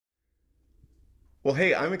Well,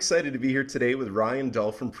 hey, I'm excited to be here today with Ryan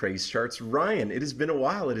Dahl from Praise Charts. Ryan, it has been a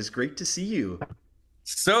while. It is great to see you.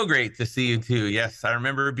 So great to see you too. Yes, I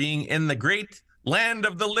remember being in the great land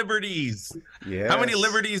of the liberties. How many Yes,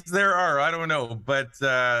 liberties there are, I don't know, but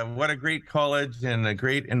what a great college and a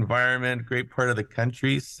great environment, great part of the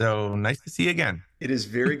country. So nice to see you again. it is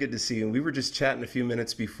very good to see you. And we were just chatting a few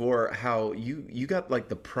minutes before how you got like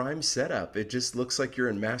the prime setup. It just looks like you're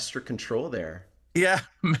in master control there. Yeah,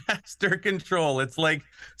 master control. It's like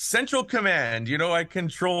central command. I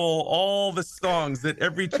control all the songs that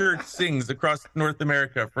every church sings across North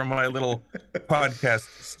America from my little podcast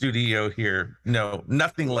studio here. No, I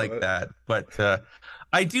nothing love like it. that. But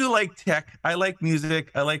I do like tech. I like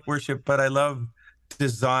music. I like worship, but I love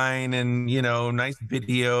design and, nice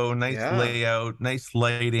video, nice Yeah, layout, nice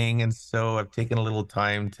lighting. And so I've taken a little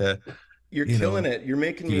time to, you're you killing know, it. You're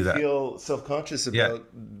making me do that. feel self-conscious Yeah, about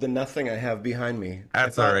the nothing I have behind me. I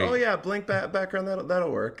that's all thought, oh right. yeah, blank background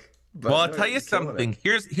that'll work. Well, But I'll no, tell you you're killing it. something.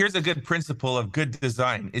 Here's a good principle of good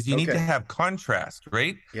design is you need to Okay. have contrast,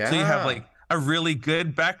 right? So you have Yeah. like a really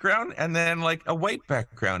good background and then like a white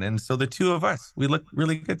background. And so the two of us, we look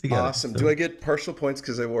really good together. Awesome. Do So I get partial points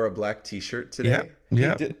because I wore a black t-shirt yeah, today? Hey,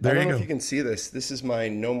 yeah, I there don't you know if you go. can see this. This is my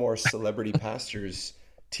No More Celebrity Pastors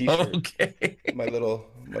t-shirt. Okay. My little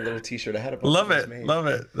t-shirt. I had a bunch of Love those it. made. Love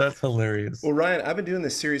it. That's hilarious. Well, Ryan, I've been doing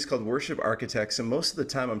this series called Worship Architects, and most of the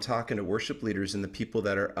time I'm talking to worship leaders and the people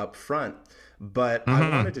that are up front. But I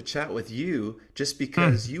wanted Mm-hmm. to chat with you just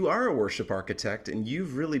because Mm. you are a worship architect and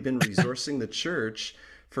you've really been resourcing the church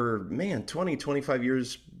for, man, 20, 25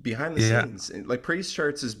 years behind the Yeah. scenes. And, like Praise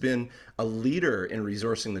Charts has been a leader in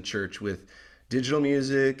resourcing the church with digital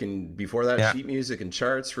music and before that Yeah. sheet music and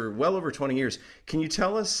charts for well over 20 years. Can you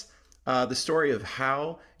tell us the story of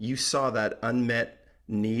how you saw that unmet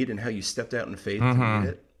need and how you stepped out in faith to meet Mm-hmm.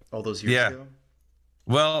 it all those years Yeah. ago?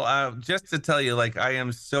 Well, just to tell you, like I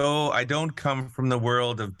don't come from the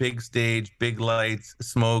world of big stage, big lights,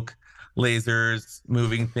 smoke, lasers,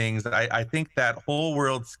 moving things. I think that whole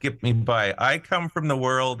world skipped me by. I come from the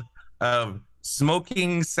world of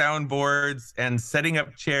smoking soundboards and setting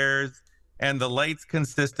up chairs, and the lights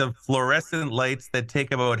consist of fluorescent lights that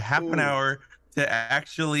take about half an Ooh, hour to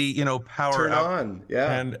actually, power turn up. on. Yeah.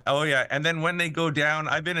 And oh yeah, and then when they go down,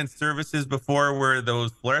 I've been in services before where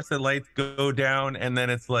those fluorescent lights go down, and then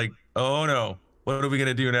it's like, oh no, what are we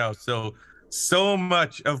gonna do now? So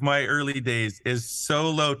much of my early days is so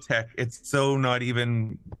low tech. It's so not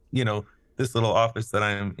even, this little office that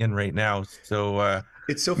I'm in right now. So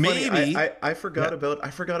It's so funny. maybe, yeah, I forgot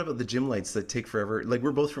about the gym lights that take forever. Like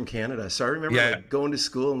we're both from Canada, so I remember yeah, like going to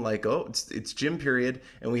school and like, oh, it's gym period,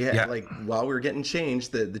 and we had yeah, like while we were getting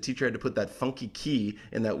changed, the teacher had to put that funky key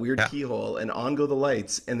in that weird yeah, keyhole, and on go the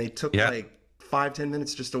lights, and they took yeah. like 5, 10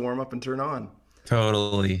 minutes just to warm up and turn on.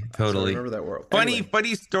 Totally, So I totally. remember that world. Funny, Anyway,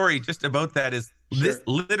 funny story just about that is this sure.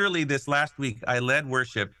 literally this last week I led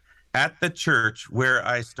worship at the church where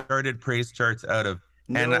I started Praise Charts out of.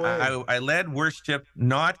 And No way. I led worship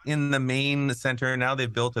not in the main center. Now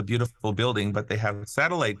they've built a beautiful building, but they have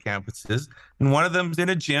satellite campuses. And one of them's in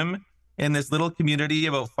a gym in this little community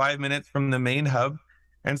about 5 minutes from the main hub.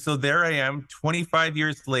 And so there I am, 25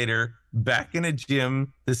 years later, back in a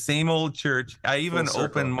gym, the same old church. I Full even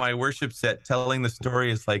opened circle. my worship set telling the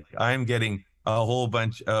story. It's like I'm getting a whole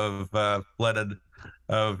bunch of flooded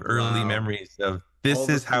of early Wow. memories of All this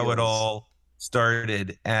the is how it feels. all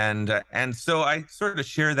started. And so I sort of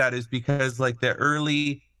share that is because like the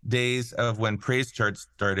early days of when Praise Charts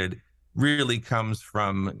started really comes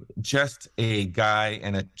from just a guy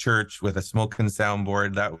in a church with a smoking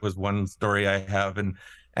soundboard. That was one story I have. And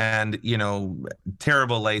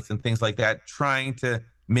terrible lights and things like that, trying to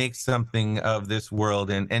make something of this world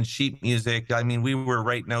and sheet music. I mean, we were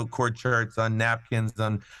writing out chord charts on napkins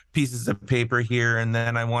on pieces of paper here. And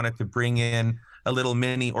then I wanted to bring in a little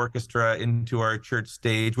mini orchestra into our church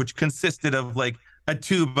stage, which consisted of like a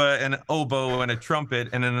tuba and an oboe and a trumpet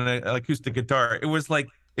and an acoustic guitar. It was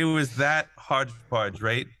that hodgepodge,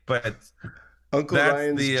 right? But Uncle that's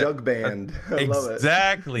Ryan's the jug band. I love it.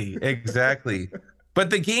 exactly, exactly. But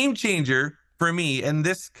the game changer for me, and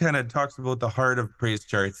this kind of talks about the heart of praise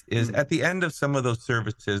charts, is Mm. at the end of some of those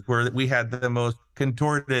services where we had the most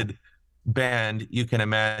contorted band you can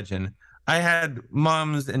imagine. I had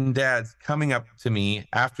moms and dads coming up to me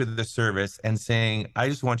after the service and saying, I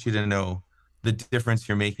just want you to know the difference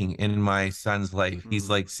you're making in my son's life. He's Mm.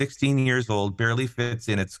 like 16 years old, barely fits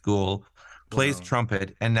in at school, plays Wow.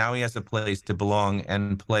 trumpet, and now he has a place to belong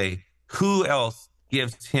and play. Who else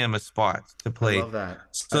gives him a spot to I play? love that.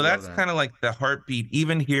 I So love that's that. kind of like the heartbeat.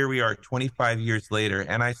 Even here we are 25 years later,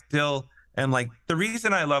 and I still am like, the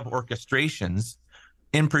reason I love orchestrations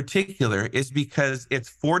in particular is because it's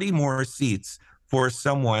 40 more seats for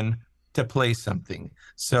someone to play something.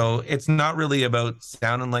 So it's not really about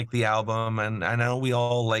sounding like the album. And I know we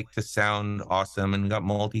all like to sound awesome and got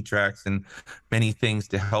multi tracks and many things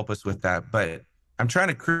to help us with that. But I'm trying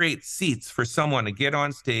to create seats for someone to get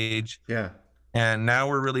on stage. Yeah. And now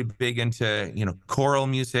we're really big into, choral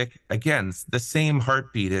music. Again, the same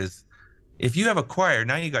heartbeat is if you have a choir,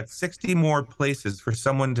 now you got 60 more places for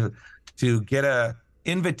someone to get a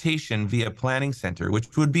invitation via planning center, which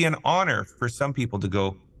would be an honor for some people to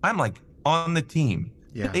go, I'm like on the team.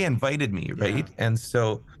 Yeah. They invited me, Yeah. right? And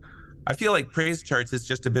so I feel like praise charts is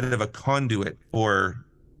just a bit of a conduit for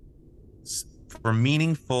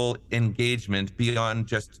meaningful engagement beyond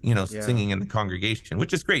just, Yeah. singing in the congregation,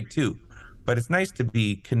 which is great too. But it's nice to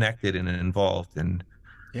be connected and involved. And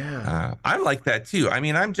Yeah. I'm like that too. I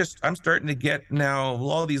mean, I'm starting to get now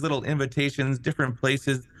all these little invitations, different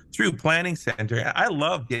places through Planning Center. I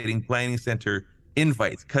love getting Planning Center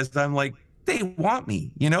invites because I'm like, they want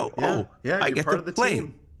me, Yeah. Oh, Yeah. I You're get part to of the play.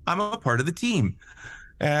 team. I'm a part of the team.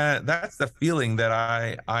 That's the feeling that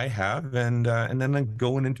I have, and then I'm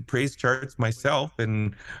going into praise charts myself,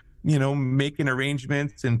 and making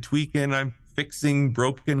arrangements and tweaking. I'm fixing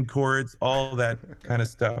broken chords, all that kind of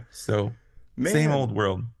stuff. So, same Man. old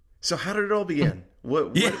world. So how did it all begin?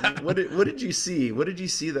 Yeah, What did you see? What did you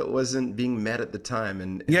see that wasn't being met at the time,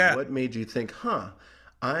 and yeah, what made you think, huh,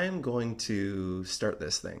 I'm going to start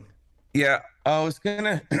this thing? yeah. I was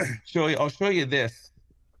gonna show you. I'll show you this.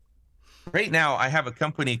 Right now, I have a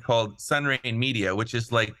company called Sunrain Media, which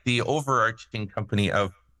is like the overarching company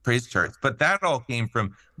of praise charts. But that all came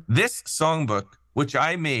from this songbook, which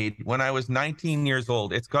I made when I was 19 years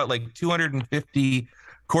old. It's got like 250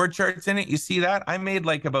 chord charts in it. You see that? I made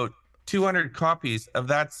like about 200 copies of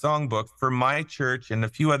that songbook for my church and a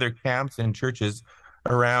few other camps and churches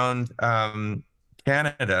around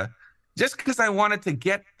Canada, just because I wanted to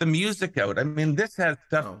get the music out. I mean, this has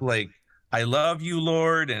stuff Oh, like I love you,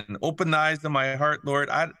 Lord, and open the eyes of my heart, Lord.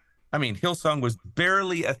 I mean, Hillsong was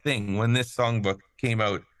barely a thing when this songbook came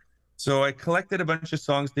out. So I collected a bunch of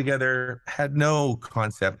songs together, had no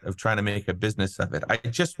concept of trying to make a business of it. I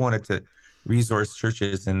just wanted to resource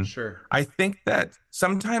churches. And sure. I think that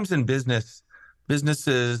sometimes in businesses,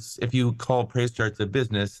 if you call praise charts a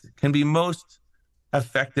business, can be most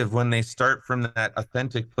effective when they start from that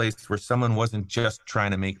authentic place where someone wasn't just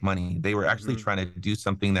trying to make money. They were actually Hmm. trying to do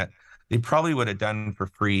something that they probably would have done for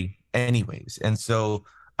free anyways. And so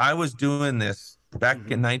I was doing this back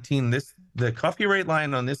Hmm. in 19 this the copyright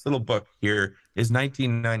line on this little book here is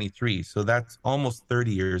 1993. So that's almost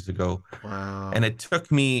 30 years ago. And Wow. it took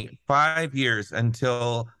me 5 years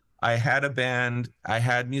until I had a band, I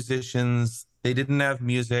had musicians, they didn't have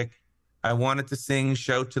music. I wanted to sing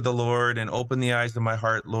Shout to the Lord and Open the Eyes of My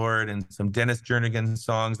Heart, Lord, and some Dennis Jernigan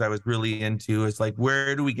songs I was really into. It's like,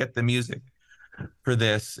 where do we get the music for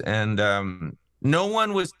this? And no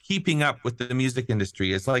one was keeping up with the music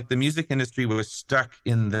industry. It's like the music industry was stuck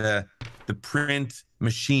in the print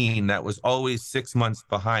machine that was always 6 months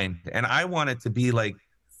behind. And I wanted to be like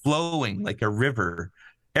flowing like a river.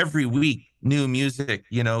 Every week, new music,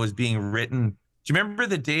 is being written. Do you remember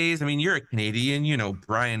the days? I mean, you're a Canadian,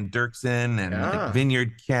 Brian Dirksen and like Yeah.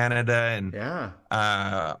 Vineyard Canada and Yeah.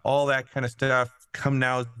 all that kind of stuff. Come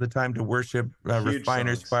now is the time to worship, Huge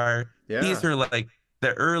Refiner's songs. Fire. These Yeah. are like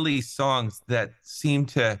the early songs that seem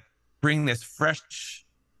to bring this fresh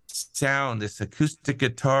sound, this acoustic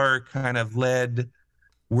guitar kind of led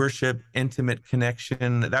worship, intimate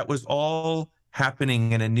connection. That was all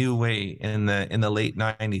happening in a new way in the late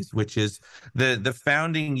 90s, which is the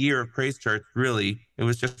founding year of praise charts. Really, it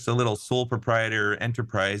was just a little sole proprietor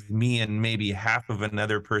enterprise, me and maybe half of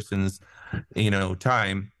another person's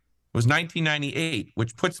time. It was 1998,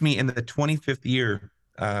 which puts me in the 25th year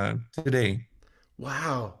today.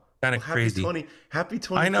 Wow. Kind Well, of crazy. happy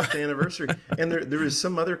I know. 25th anniversary. And there was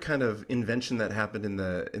some other kind of invention that happened in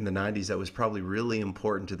the 90s that was probably really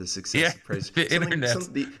important to the Yeah, success of praise. the internet.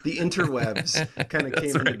 The interwebs kind of That's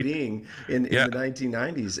came into right. being in Yeah, the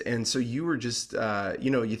 1990s. And so you were just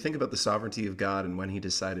you think about the sovereignty of God and when he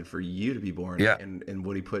decided for you to be born yeah, and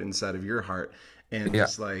what he put inside of your heart and yeah,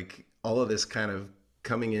 just like all of this kind of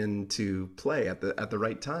coming into play at the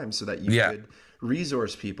right time so that you yeah, could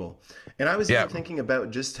resource people. And I was yeah. even thinking about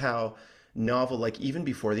just how novel, like even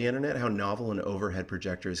before the internet, how novel an overhead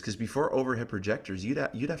projector is. Because before overhead projectors, you'd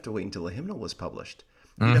have to wait until a hymnal was published.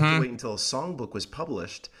 You'd have to Mm-hmm. wait until a songbook was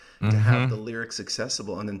published to have the Mm-hmm. lyrics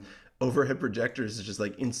accessible. And then overhead projectors is just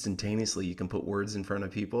like instantaneously you can put words in front of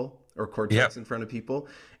people or chord Yep. charts in front of people.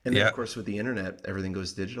 And then of Yep. course with the internet, everything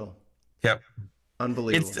goes digital. Yep.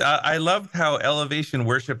 It's Unbelievable. I loved how Elevation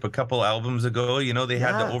Worship a couple albums ago, they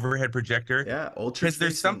had the Yeah, overhead projector yeah. Old church because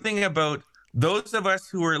there's basement. something about those of us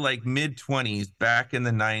who were like mid 20s back in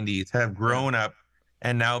the 90s have Yeah, grown up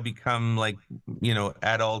and now become like,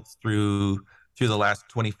 adults through the last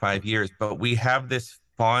 25 years, but we have this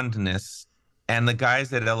fondness and the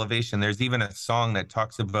guys at Elevation, there's even a song that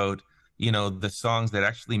talks about, the songs that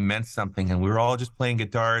actually meant something and we were all just playing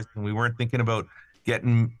guitars and we weren't thinking about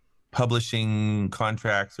getting publishing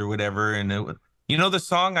contracts or whatever. And the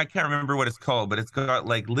song, I can't remember what it's called, but it's got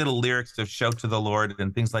like little lyrics of shout to the Lord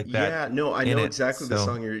and things like that yeah. No, I in know it. exactly the So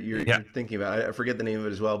song you're yeah, you're thinking about. I forget the name of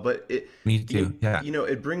it as well, but me it too. Yeah.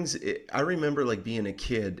 it brings. I remember like being a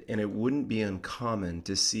kid, and it wouldn't be uncommon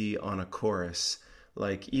to see on a chorus,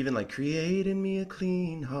 like even like "Create in me a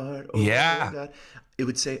clean heart, oh Yeah. God." It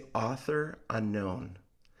would say "Author unknown."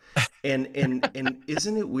 And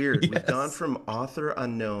isn't it weird? We've gone Yes. from author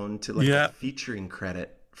unknown to like a Yeah. featuring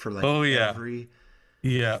credit for like Oh yeah. every,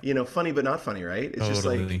 Yeah. funny but not funny, right? It's just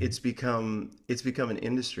like Totally. it's become an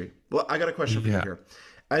industry. Well, I got a question for you Yeah. here.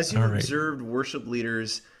 As All you've right. observed worship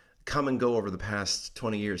leaders come and go over the past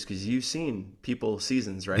 20 years, because you've seen people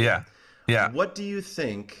seasons, right? Yeah. Yeah. What do you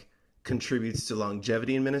think contributes to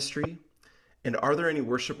longevity in ministry? And are there any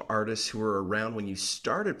worship artists who were around when you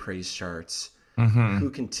started Praise Charts who Hmm.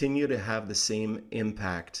 continue to have the same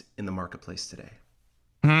impact in the marketplace today?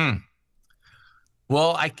 Hmm.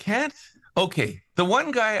 Well, I can't. Okay. The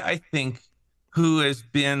one guy I think who has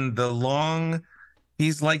been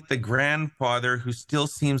he's like the grandfather who still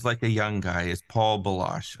seems like a young guy is Paul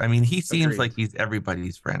Balash. I mean, he seems Agreed. like he's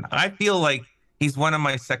everybody's friend. I feel like he's one of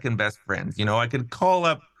my second best friends. I could call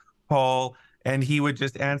up Paul and he would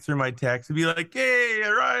just answer my text and be like, "Hey,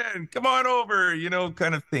 Ryan, come on over,"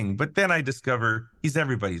 kind of thing. But then I discover he's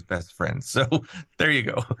everybody's best friend. So there you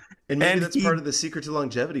go. And maybe And that's part of the secret to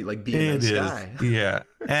longevity, like be a it nice is, guy. yeah.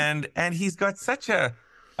 And he's got such a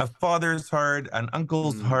father's heart, an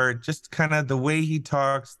uncle's Mm, heart, just kind of the way he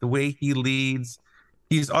talks, the way he leads.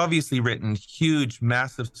 He's obviously written huge,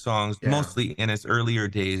 massive songs, yeah, mostly in his earlier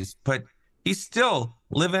days, but he's still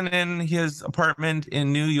living in his apartment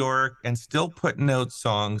in New York and still putting out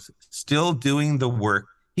songs, still doing the work.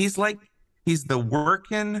 He's the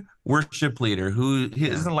working worship leader who he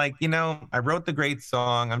yeah, isn't like, I wrote the great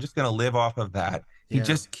song. I'm just going to live off of that. He yeah,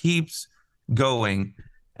 just keeps going.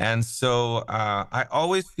 And so I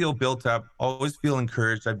always feel built up, always feel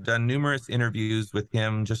encouraged. I've done numerous interviews with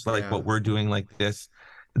him, just like yeah, what we're doing like this.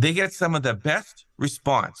 They get some of the best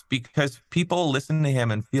response because people listen to him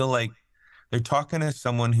and feel like they're talking to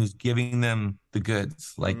someone who's giving them the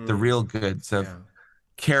goods, like the mm, real goods of yeah,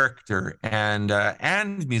 character and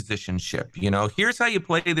musicianship. Here's how you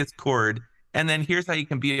play this chord, and then here's how you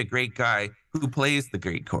can be a great guy who plays the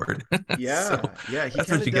great chord. So yeah, yeah. He that's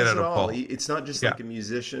kind what of you get does out it of all. Paul. It's not just Yeah. like a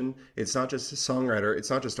musician. It's not just a songwriter. It's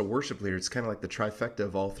not just a worship leader. It's kind of like the trifecta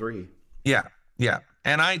of all three. Yeah, yeah.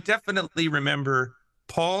 And I definitely remember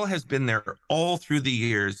Paul has been there all through the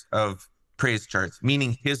years of praise charts,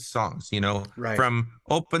 meaning his songs, Right. from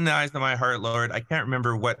Open the Eyes of My Heart, Lord. I can't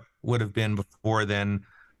remember what would have been before then.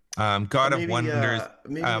 God of Maybe, Wonders.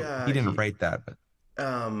 He didn't he. write that, but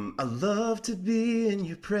I love to be in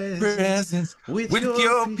your presence presence with with your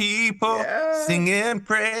your people. people Yeah, singing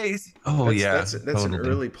praise. Oh that's yeah, that's that's an totally.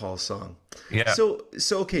 early Paul song. Yeah. So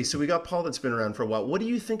okay, so we got Paul that's been around for a while. What do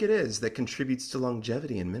you think it is that contributes to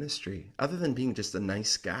longevity in ministry, other than being just a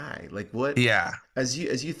nice guy? Like what, Yeah. as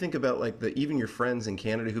you think about like the even your friends in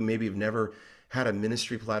Canada who maybe have never had a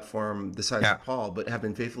ministry platform the size Yeah. of Paul, but have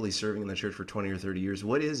been faithfully serving in the church for 20 or 30 years.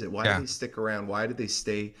 What is it? Why do Yeah. they stick around? Why do they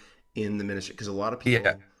stay in the ministry? Because a lot of Yeah.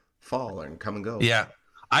 people fall and come and go. Yeah.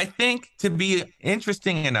 I think to be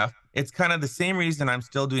interesting enough, it's kind of the same reason I'm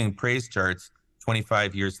still doing praise charts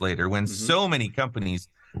 25 years later when Hmm. so many companies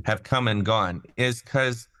have come and gone, is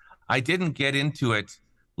because I didn't get into it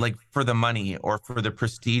like for the money or for the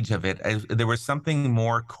prestige of it. There was something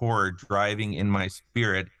more core driving in my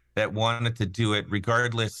spirit that wanted to do it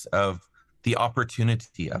regardless of the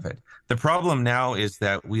opportunity of it. The problem now is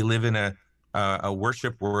that we live in a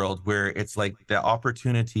worship world where it's like the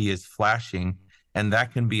opportunity is flashing and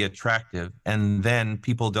that can be attractive. And then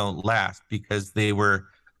people don't last because they were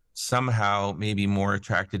somehow maybe more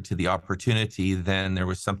attracted to the opportunity than there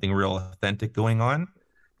was something real authentic going on.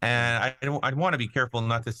 Yeah. And I'd want to be careful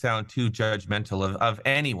not to sound too judgmental of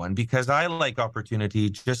anyone because I like opportunity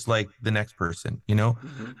just like the next person.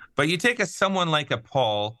 Hmm. But you take someone like a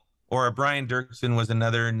Paul or a Brian Dirksen was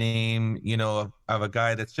another name, of a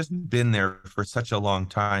guy that's just been there for such a long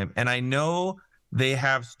time. And I know they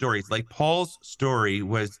have stories. Like Paul's story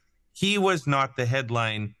was he was not the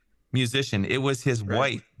headline musician. It was his Right.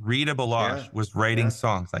 wife, Rita Yeah. Baloche, was writing Yeah.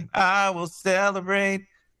 songs like "I will celebrate,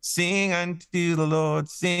 sing unto the Lord,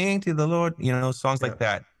 sing to the Lord," songs Yeah. like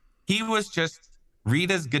that. He was just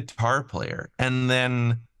Rita's guitar player, and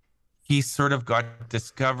then he sort of got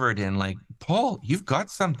discovered in like, Paul, you've got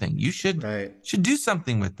something. You should Right. should do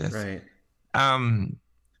something with this. Right. Um,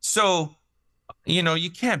 so you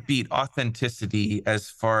can't beat authenticity as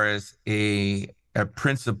far as a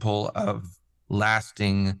principle of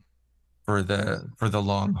lasting for the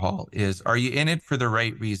long haul. Is, are you in it for the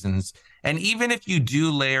right reasons? And even if you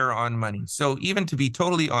do layer on money, so even to be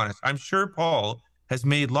totally honest, I'm sure Paul has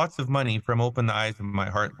made lots of money from Open the Eyes of My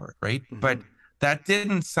Heart, Lord, right? Hmm. But that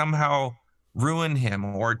didn't somehow ruin him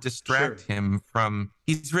or Sure. distract him from,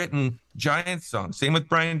 he's written giant songs, same with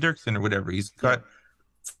Brian Dirksen or whatever. He's Yeah. got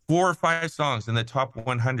 4 or 5 songs in the top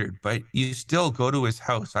 100, but you still go to his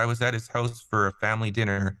house. I was at his house for a family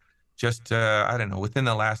dinner just, I don't know, within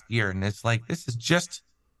the last year. And it's like, this is just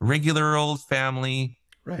regular old family.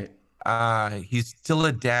 Right. He's still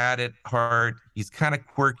a dad at heart. He's kind of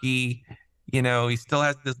quirky. He still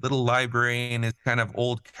has this little library and his kind of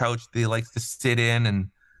old couch that he likes to sit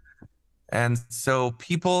in. And so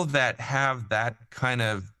people that have that kind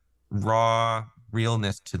of raw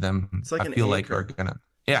realness to them, It's like I an feel like are anchor. gonna,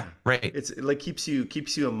 yeah, Yeah. right. It like keeps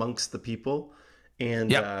you amongst the people.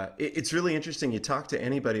 And Yep. it's really interesting. You talk to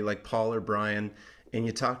anybody like Paul or Brian, and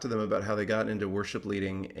you talk to them about how they got into worship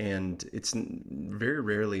leading, and very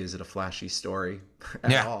rarely is it a flashy story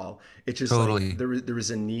at Yeah, all. It's just like totally. there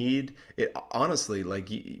was a need. It honestly, like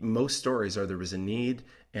most stories are, there was a need,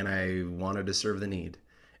 and I wanted to serve the need.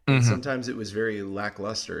 And Hmm. sometimes it was very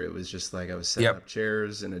lackluster. It was just like I was setting Yep. up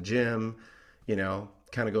chairs in a gym,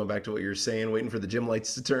 kind of going back to what you're saying, waiting for the gym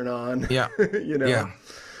lights to turn on, Yeah. you know. Yeah.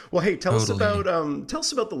 Well, hey, Totally. tell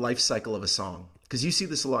us about the life cycle of a song, because you see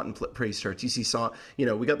this a lot in praise charts. You see song, we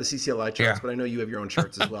got the CCLI charts, Yeah. but I know you have your own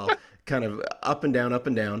charts as well, kind of up and down, up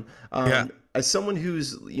and down. Yeah. As someone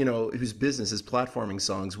whose business is platforming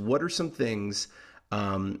songs, what are some things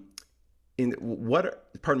um,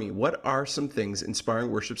 what are some things inspiring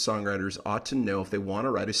worship songwriters ought to know if they want to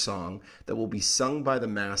write a song that will be sung by the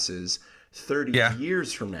masses 30 Yeah.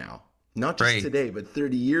 years from now? Not just Right. today, but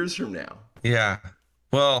 30 years from now. Yeah.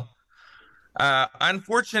 Well,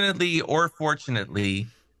 unfortunately or fortunately,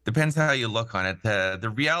 depends how you look on it.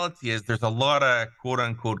 The reality is there's a lot of quote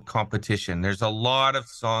unquote competition. There's a lot of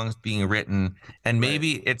songs being written, and Right.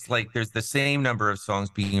 maybe it's like there's the same number of songs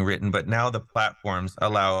being written, but now the platforms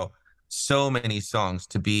allow so many songs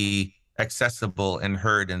to be accessible and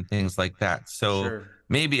heard and things like that. So Sure.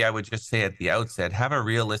 maybe I would just say at the outset, have a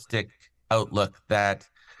realistic outlook that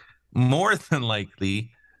more than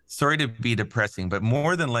likely, sorry to be depressing, but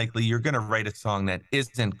more than likely, you're going to write a song that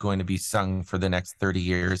isn't going to be sung for the next 30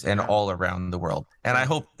 years and Yeah. all around the world. And I Yeah.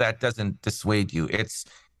 hope that doesn't dissuade you. It's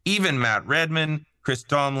even Matt Redman, Chris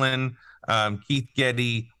Tomlin, Keith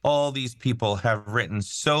Getty, all these people have written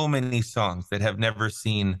so many songs that have never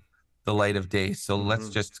seen the light of day. So let's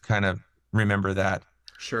Hmm. just kind of remember that.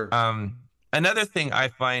 Sure. Um, Another thing I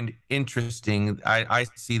find interesting, I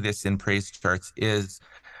see this in praise charts, is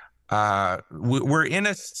we're in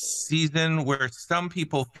a season where some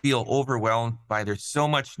people feel overwhelmed by there's so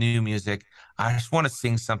much new music. I just want to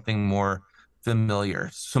sing something more familiar,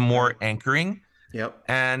 some more Right. anchoring. Yep.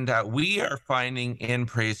 And we are finding in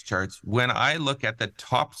praise charts, when I look at the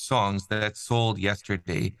top songs that sold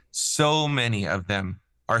yesterday, so many of them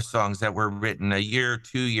are songs that were written a year,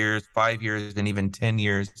 2 years, 5 years, and even 10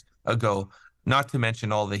 years ago, not to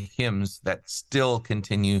mention all the hymns that still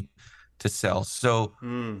continue to sell. So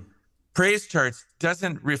Mm. praise charts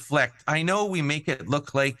doesn't reflect. I know we make it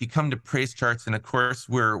look like you come to praise charts and of course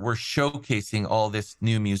we're showcasing all this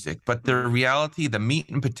new music, but the Hmm. reality, the meat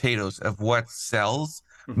and potatoes of what sells,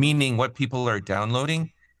 Hmm. meaning what people are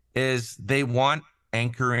downloading, is they want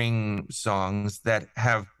anchoring songs that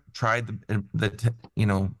have tried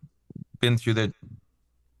been through the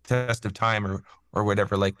test of time or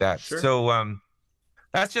whatever like that. Sure. So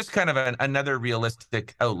that's just kind of another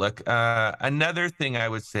realistic outlook. Another thing I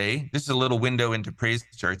would say, this is a little window into praise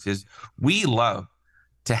charts, is we love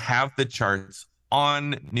to have the charts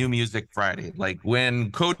on New Music Friday. Like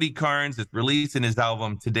when Cody Carnes is releasing his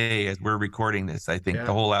album today, as we're recording this, I think the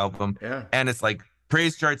Yeah. whole album, Yeah. and it's like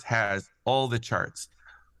praise charts has all the charts.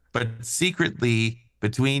 But secretly,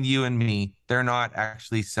 between you and me, they're not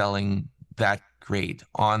actually selling that great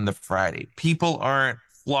on the Friday. People aren't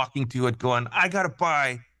flocking to it going, I gotta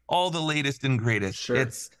buy all the latest and greatest. Sure.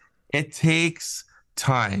 It takes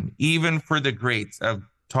time, even for the greats of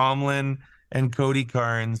Tomlin and Cody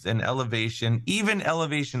Carnes and Elevation. Even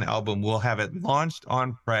Elevation album will have it launched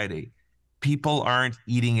on Friday. people aren't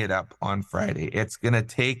eating it up on Friday. It's going to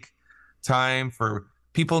take time for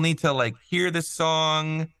people need to like hear the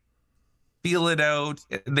song, feel it out.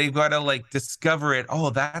 They've got to like discover it. Oh,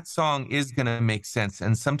 that song is going to make sense.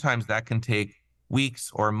 And sometimes that can take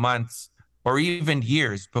weeks or months or even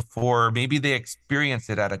years before maybe they experience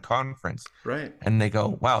it at a conference Right. and they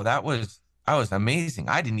go, wow, that was amazing.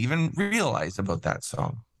 I didn't even realize about that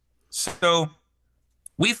song. So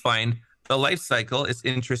we find the life cycle is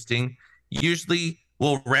interesting. Usually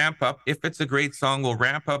we'll ramp up. If it's a great song, we'll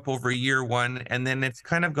ramp up over year one. And then it's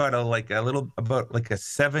kind of got a little about like a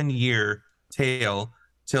 7 year tail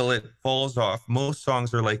till it falls off. Most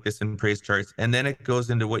songs are like this in praise charts. And then it goes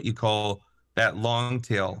into what you call that long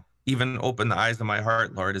tail. Even Open the Eyes of My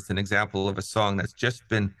Heart, Lord, is an example of a song that's just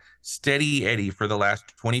been steady Eddie for the last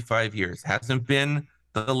 25 years. Hasn't been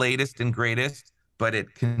the latest and greatest, but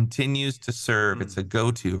it continues to serve. It's Mm. a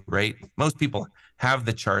go-to, right? Most people have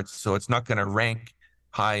the charts, so it's not going to rank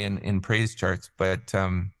high in praise charts. But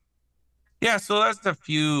yeah, so that's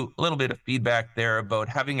a little bit of feedback there about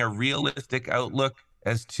having a realistic outlook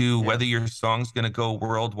as to Yeah. whether your song's going to go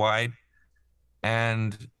worldwide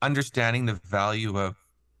and understanding the value of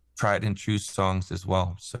tried and true songs as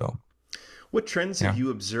well. So What trends have yeah. you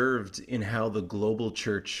observed in how the global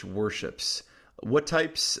church worships? What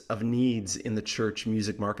types of needs in the church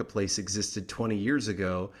music marketplace existed 20 years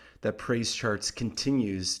ago that Praise Charts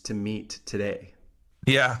continues to meet today?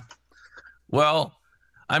 Yeah. Well,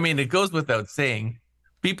 I mean, it goes without saying,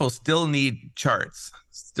 people still need charts,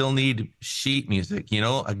 still need sheet music,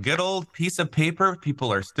 a good old piece of paper.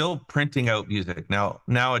 People are still printing out music. Now,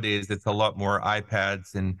 nowadays, it's a lot more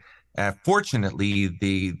iPads, and fortunately,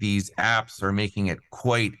 these apps are making it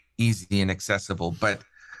quite easy and accessible. But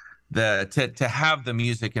to have the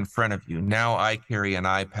music in front of you, now I carry an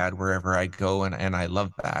iPad wherever I go, and I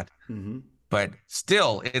love that. Hmm. But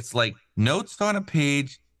still, it's like notes on a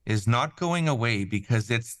page is not going away because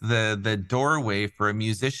it's the doorway for a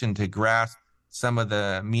musician to grasp some of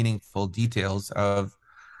the meaningful details of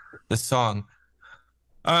the song.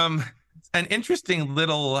 Um, an interesting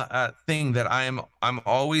little thing that I'm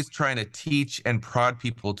always trying to teach and prod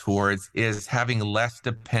people towards is having less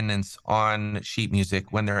dependence on sheet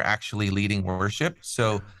music when they're actually leading worship. Yeah.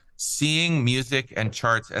 So seeing music and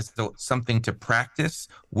charts as something to practice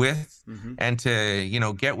with Hmm. and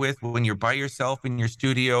to, get with when you're by yourself in your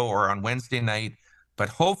studio or on Wednesday night. But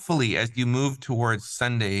hopefully, as you move towards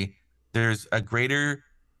Sunday, there's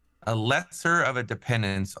a lesser of a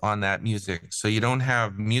dependence on that music. So you don't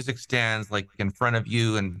have music stands like in front of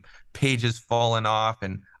you and pages falling off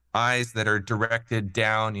and eyes that are directed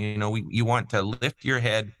down. You want to lift your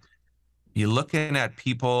head. You're looking at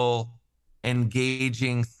people,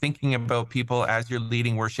 engaging, thinking about people as you're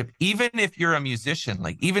leading worship. Even if you're a musician,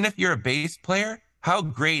 like even if you're a bass player, how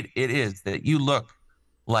great it is that you look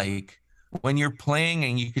like when you're playing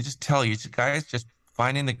and you could just tell you guy's just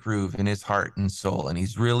finding the groove in his heart and soul and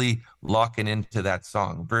he's really locking into that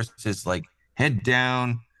song versus like head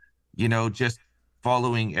down, just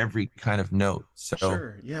following every kind of note. So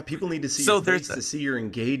Sure. Yeah. People need to see your so there's face, to see your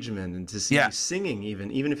engagement, and to see you yeah, singing,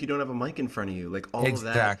 even if you don't have a mic in front of you. Like all of that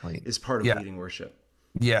exactly. is part of Yeah. leading worship.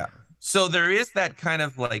 Yeah. So there is that kind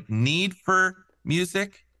of like need for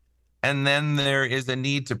music. And then there is a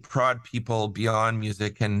need to prod people beyond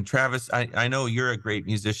music. And Travis, I know you're a great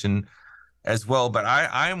musician as well, but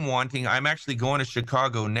I'm actually going to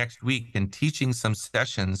Chicago next week and teaching some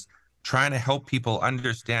sessions, trying to help people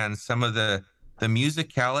understand some of the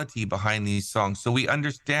musicality behind these songs. So we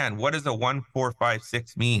understand what does a 1 4 5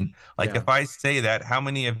 6 mean? Like Yeah. if I say that, how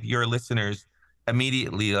many of your listeners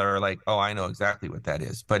immediately are like, oh, I know exactly what that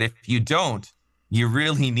is. But if you don't, you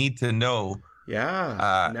really need to know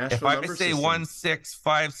Yeah. if Nashville I number say system. 1 6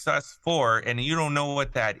 5 sus 4 and you don't know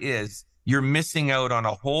what that is, you're missing out on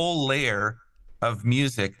a whole layer of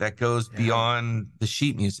music that goes Yeah. beyond the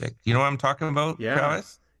sheet music. You know what I'm talking about, Yeah.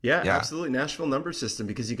 Travis? Yeah, Yeah. absolutely. Nashville number system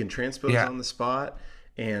because you can transpose Yeah. on the spot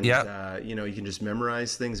and Yep. you can just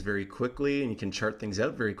memorize things very quickly and you can chart things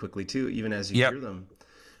out very quickly too, even as you Yep. hear them.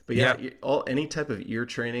 But yeah, Yep. all any type of ear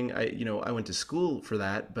training, I went to school for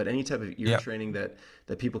that, but any type of ear Yep. training that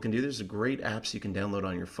people can do, there's great apps you can download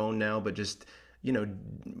on your phone now, but just you know,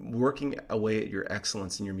 working away at your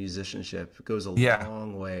excellence in your musicianship goes a Yeah.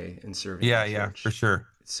 long way in serving in the Yeah. Yeah. For church. sure.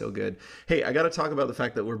 It's so good. Hey, I got to talk about the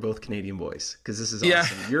fact that we're both Canadian boys because this is Yeah.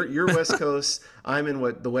 awesome. You're West Coast. I'm in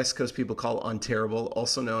what the West Coast people call Ontario,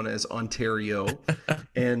 also known as Ontario.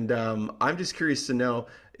 And I'm just curious to know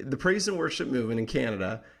the praise and worship movement in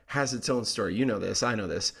Canada has its own story. You know this, I know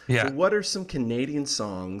this. But Yeah. what are some Canadian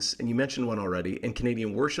songs, and you mentioned one already, and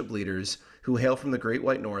Canadian worship leaders who hail from the Great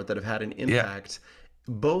White North that have had an Yeah. impact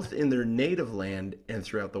both in their native land and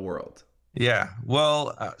throughout the world. Yeah.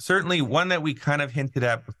 Well, certainly one that we kind of hinted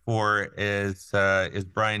at before is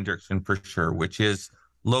Brian Dirksen for sure, which is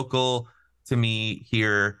local to me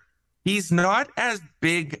here. He's not as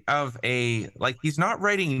big of a like he's not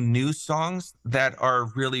writing new songs that are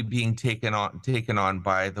really being taken on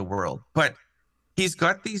by the world. But he's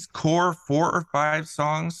got these core 4 or 5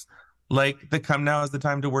 songs like the Come Now Is the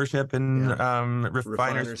Time to Worship and Yeah. Refiner's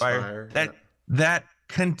Refiner's Fire Fire. Yeah. that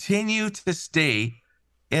continue to stay.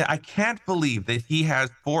 And I can't believe that he has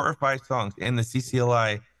 4 or 5 songs in the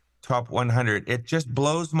CCLI top 100. It just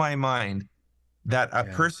blows my mind that a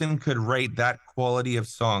Yeah. person could write that quality of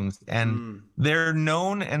songs, and Mm. they're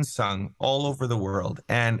known and sung all over the world.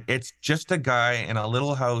 And it's just a guy in a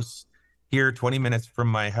little house here 20 minutes from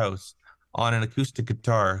my house on an acoustic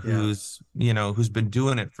guitar Yeah. who's been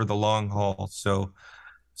doing it for the long haul. So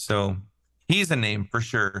he's a name for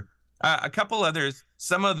sure. A couple others,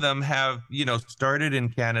 some of them have, started in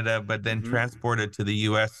Canada, but then Hmm. transported to the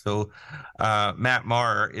US. So Matt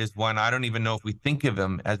Maher is one. I don't even know if we think of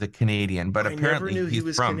him as a Canadian, but I never apparently knew he he's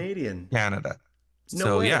was from Canadian. Canada. No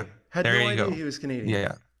So yeah, way. Had there no you idea go. he was Canadian.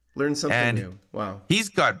 Yeah. Learned something And new. Wow. he's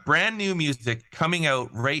got brand new music coming out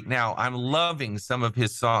right now. I'm loving some of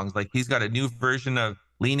his songs. Like he's got a new version of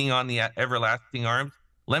Leaning on the Everlasting Arms.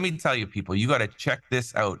 Let me tell you, people, you got to check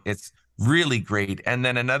this out. It's really great. And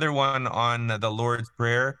then another one on the Lord's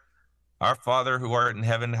Prayer. Our Father who art in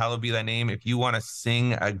heaven, hallowed be thy name. If you want to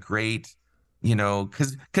sing a great,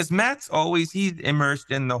 because Matt's always he's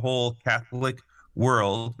immersed in the whole Catholic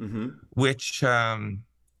world, Hmm. which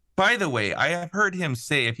by the way, I have heard him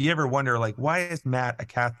say, if you ever wonder, like, why is Matt a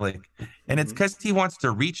Catholic? And it's Hmm. because he wants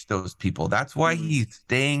to reach those people. That's why Mm. he's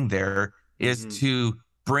staying there, is Hmm. to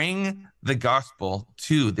bring the gospel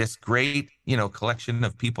to this great, collection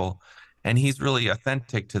of people. And he's really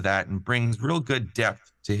authentic to that and brings real good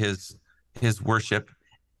depth to his worship.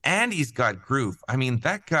 And he's got groove. I mean,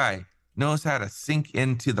 that guy knows how to sink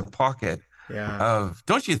into the pocket Yeah. of,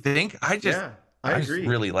 don't you think? I just Yeah. I I just agree.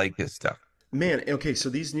 really like his stuff. Man, okay, so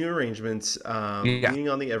these new arrangements, Yeah. Leaning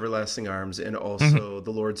on the Everlasting Arms and Mhm. also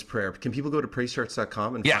the Lord's Prayer. Can people go to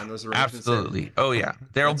praisecharts.com and Yeah, find those arrangements there? absolutely. Oh yeah.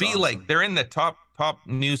 There'll That's be like awesome. they're in the top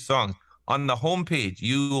new songs on the homepage.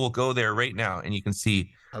 You will go there right now and you can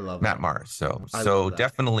see I love Matt that. Mars. So I love so that.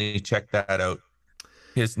 definitely check that out.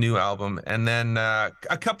 His new album. And then a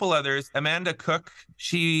couple others. Amanda Cook,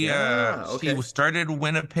 she Yeah, she okay. started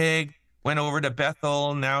Winnipeg, went over to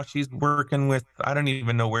Bethel. Now she's working with I don't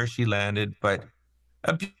even know where she landed, but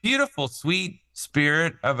a beautiful, sweet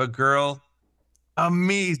spirit of a girl,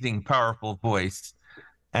 amazing, powerful voice.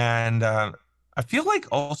 And I feel like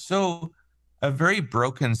also a very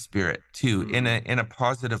broken spirit too, in a Mm. in a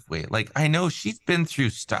positive way. Like I know she's been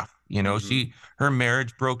through stuff, Hmm. her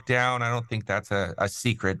marriage broke down. I don't think that's a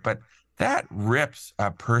secret, but that rips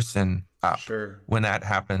a person up Sure. when that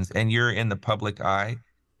happens and you're in the public eye.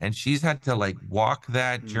 And she's had to like walk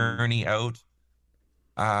that Mm. journey out.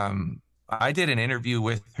 I did an interview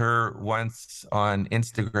with her once on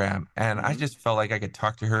Instagram, and I Hmm. just felt like I could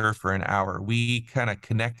talk to her for an hour. We kind of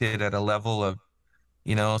connected at a level of,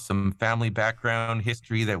 some family background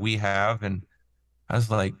history that we have. And I was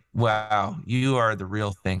like, wow, you are the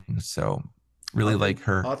real thing. So really like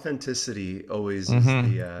her. Authenticity always is the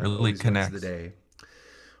Really always wins the connects. day.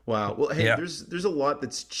 Wow. Well, hey, Yeah. there's a lot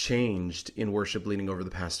that's changed in worship leading over the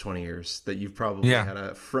past 20 years that you've probably Yeah. had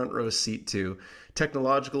a front row seat to.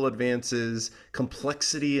 Technological advances,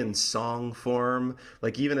 complexity in song form.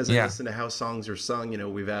 Like even as I Yeah. listen to how songs are sung,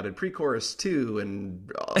 we've added pre-chorus 2 and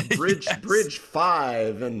bridge Yes. bridge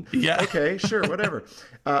 5 and Yeah. okay, sure, whatever.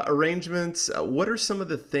 Arrangements. What are some of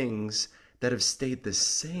the things that have stayed the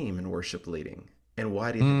same in worship leading, and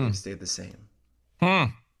why do you think they've Mm. stayed the same? Hmm.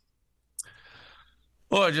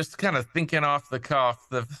 Well, just kind of thinking off the cuff,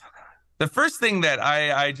 the first thing that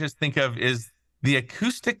I just think of is the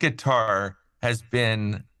acoustic guitar has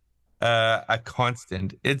been a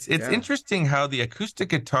constant. It's Yeah. interesting how the acoustic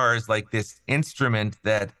guitar is like this instrument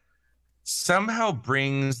that somehow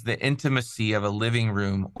brings the intimacy of a living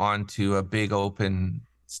room onto a big open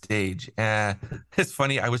stage. It's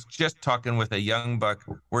funny. I was just talking with a young buck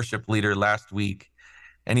worship leader last week,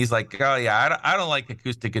 and he's like, "Oh yeah, I don't like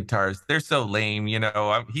acoustic guitars. They're so lame."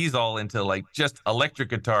 He's all into like just electric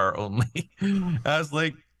guitar only. I was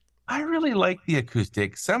like, I really like the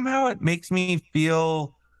acoustic. Somehow it makes me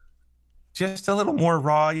feel just a little more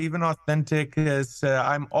raw, even authentic. As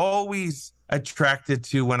I'm always attracted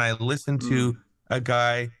to when I listen to Mm. a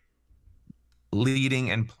guy leading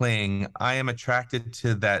and playing. I am attracted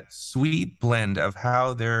to that sweet blend of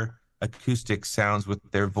how their acoustic sounds with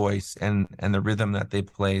their voice and the rhythm that they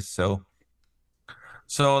play. So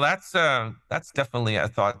So that's definitely a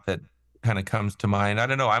thought that kind of comes to mind. I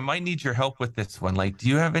don't know. I might need your help with this one. Like, do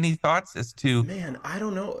you have any thoughts as to Man, I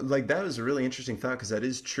don't know. Like that was a really interesting thought because that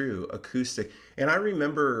is true, acoustic. And I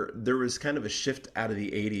remember there was kind of a shift out of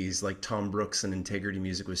the 80s, like Tom Brooks and Integrity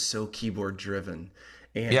Music was so keyboard driven.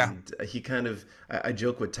 yeah. And he kind of, I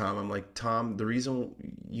joke with Tom, I'm like, Tom, the reason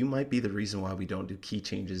you might be the reason why we don't do key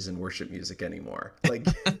changes in worship music anymore. Like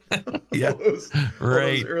Yeah. all those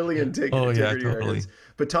Right. early Oh yeah, Integrity records. totally.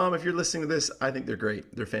 But Tom, if you're listening to this, I think they're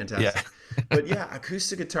great. They're Yeah. fantastic. But yeah,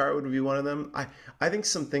 acoustic guitar would be one of them. I think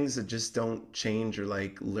some things that just don't change are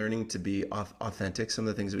like learning to be authentic. Some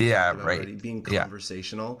of the things that we talked Yeah, about right. already, being Yeah.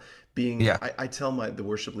 conversational, being. Yeah. I tell the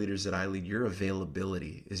worship leaders that I lead, your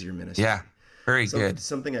availability is your Yeah. ministry. Very good.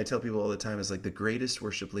 Something I tell people all the time is like the greatest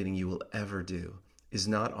worship leading you will ever do is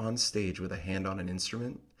not on stage with a hand on an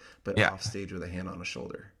instrument, but Yeah. off stage with a hand on a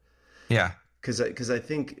shoulder. Yeah. Because I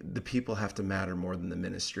think the people have to matter more than the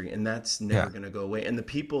ministry, and that's never Yeah. going to go away. And the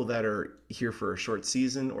people that are here for a short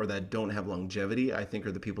season or that don't have longevity, I think,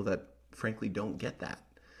 are the people that frankly don't get that.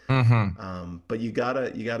 Hmm. But you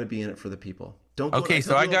gotta be in it for the people. Don't go. I Okay,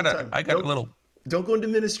 tell so people all the time, I got a little don't go into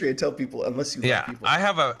ministry. I tell people unless you love yeah, people. I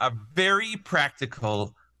have a very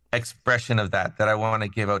practical expression of that I want to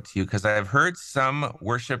give out to you because I've heard some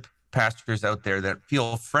worship pastors out there that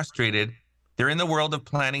feel frustrated. They're in the world of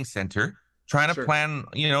planning center, trying to Sure, plan,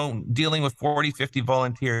 dealing with 40, 50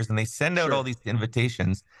 volunteers, and they send out all sure, these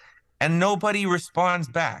invitations and nobody responds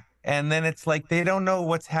back. And then it's like they don't know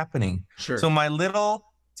what's happening. So sure, my little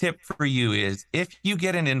tip for you is if you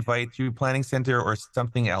get an invite through planning center or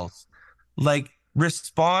something else, like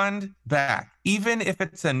respond back, even if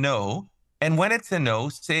it's a no. And when it's a no,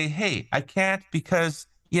 say, hey, I can't because,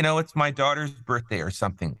 it's my daughter's birthday or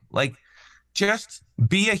something. Like just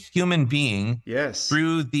be a human being yes,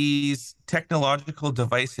 through these technological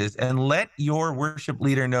devices and let your worship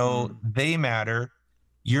leader know mm, they matter.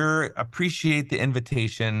 You appreciate the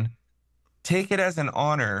invitation. Take it as an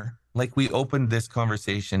honor, like we opened this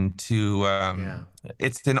conversation to. yeah.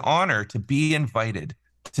 It's an honor to be invited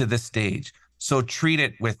to the stage. So treat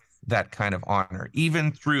it with that kind of honor,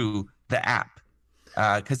 even through the app,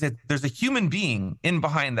 because there's a human being in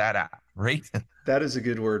behind that app, right? That is a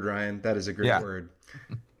good word, Ryan. That is a great Yeah. word.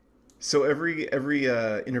 So every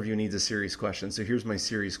interview needs a serious question. So here's my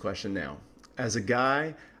serious question now. As a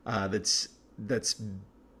guy that's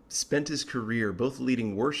spent his career both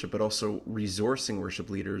leading worship but also resourcing worship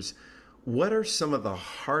leaders, what are some of the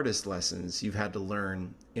hardest lessons you've had to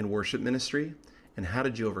learn in worship ministry, and how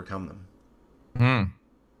did you overcome them? Hmm.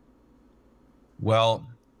 Well,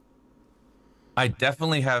 I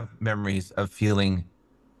definitely have memories of feeling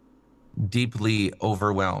deeply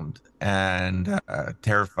overwhelmed and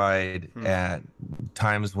terrified Hmm. at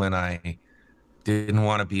times when I didn't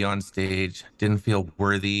want to be on stage, didn't feel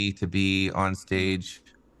worthy to be on Hmm. stage.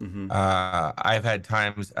 Mm-hmm. I've had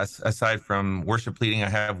times, aside from worship leading, I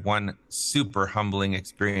have one super humbling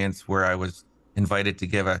experience where I was invited to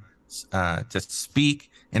to speak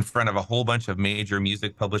in front of a whole bunch of major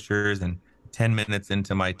music publishers, and 10 minutes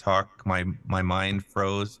into my talk, my mind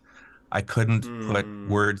froze. I couldn't put Hmm.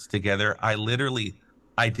 words together.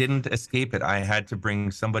 I didn't escape it. I had to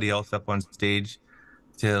bring somebody else up on stage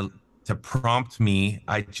to to prompt me.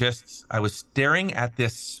 I was staring at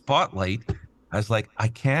this spotlight. I was like, I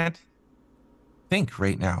can't think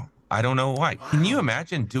right now. I don't know why. Can you Wow,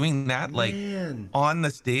 imagine doing that like man. on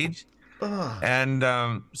the stage? Ah, And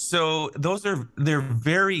so they're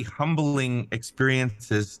very humbling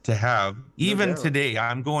experiences to have. no Even doubt. today,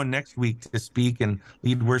 I'm going next week to speak and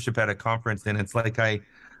lead worship at a conference, and it's like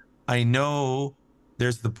I know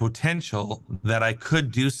there's the potential that I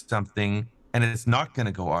could do something and it's not going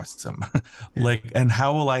to go awesome. Like, and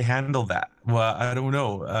how will I handle that? Well, I don't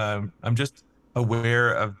know. I'm just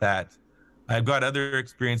aware of that. I've got other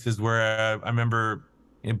experiences where I remember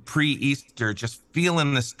in pre-Easter just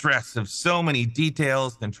feeling the stress of so many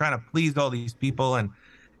details and trying to please all these people. And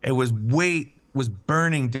weight was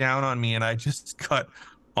burning down on me. And I just got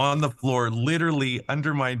on the floor, literally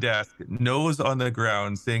under my desk, nose on the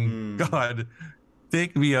ground, saying, Hmm. God,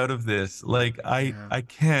 take me out of this. Like Yeah. I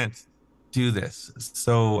can't do this.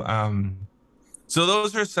 Hmm. So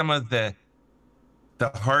those are some of the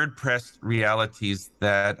hard pressed realities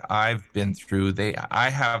that I've been through. I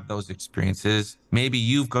have those experiences. Maybe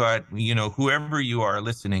you've got, whoever you are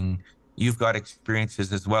listening, you've got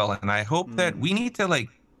experiences as well. And I hope that Hmm. we need to like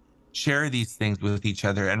share these things with each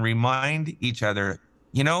other and remind each other,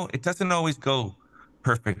 it doesn't always go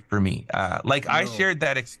perfect for me. Like I No. shared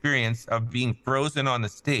that experience of being frozen on the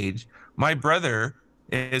stage. My brother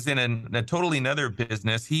is in a totally another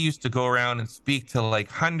business. He used to go around and speak to like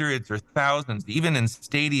hundreds or thousands, even in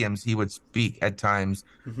stadiums, he would speak at times,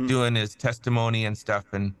 Hmm. doing his testimony and stuff.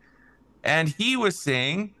 And he was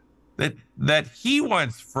saying that he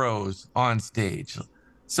once froze on stage.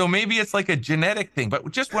 So maybe it's like a genetic thing. But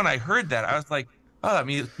just when I heard that, I was like, oh, that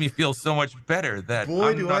makes me feel so much better that Boy,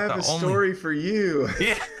 I'm do I not have the a only. story for you.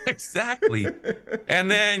 Yeah, exactly. And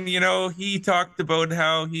then, he talked about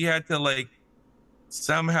how he had to like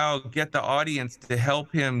somehow get the audience to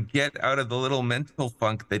help him get out of the little mental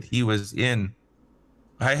funk that he was in.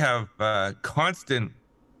 I have constant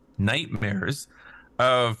nightmares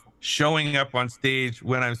of showing up on stage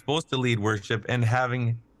when I'm supposed to lead worship and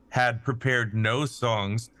having had prepared no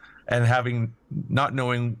songs and having not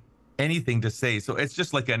knowing anything to say. So it's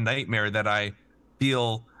just like a nightmare that I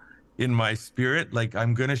feel in my spirit. Like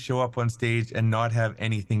I'm going to show up on stage and not have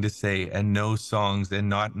anything to say and no songs and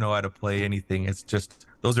not know how to play anything. It's just,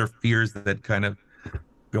 those are fears that kind of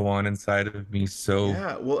go on inside of me. So,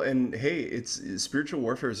 Yeah, well, and hey, it's spiritual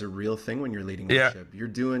warfare is a real thing when you're leading yeah, worship.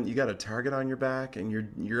 You got a target on your back, and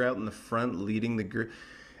you're out in the front leading the group.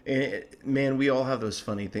 And man, we all have those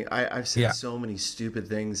funny things. I've said yeah, so many stupid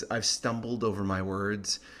things. I've stumbled over my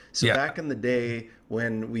words. So yeah. back in the day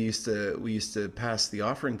when we used to pass the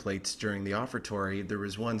offering plates during the offertory, there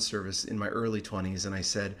was one service in my early 20s, and I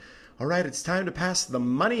said, "All right, it's time to pass the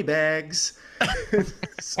money bags."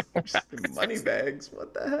 So money bags.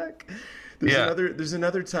 What the heck? There's Yeah. another there's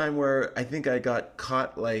another time where I think I got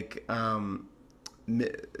caught like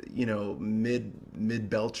mid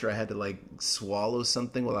belcher. I had to like swallow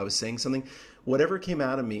something while I was saying something. Whatever came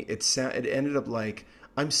out of me, it ended up like,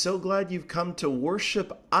 "I'm so glad you've come to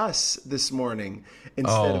worship us this morning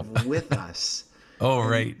instead Oh, of with us." oh, And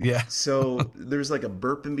right. Yeah. so there's like a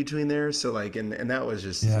burp in between there. So like, and that was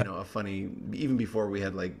just, Yeah. a funny, even before we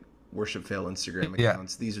had like worship fail Instagram Yeah.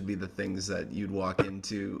 accounts, these would be the things that you'd walk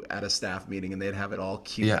into at a staff meeting and they'd have it all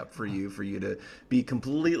queued Yeah. up for you to be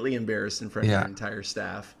completely embarrassed in front of your Yeah. entire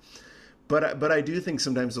staff. But I do think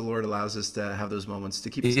sometimes the Lord allows us to have those moments to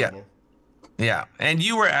keep us Yeah. humble. Yeah. And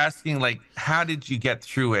you were asking, like, how did you get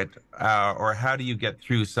through it? Or how do you get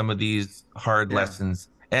through some of these hard Yeah, lessons?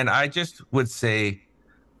 And I just would say,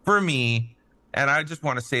 for me, and I just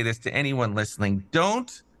want to say this to anyone listening,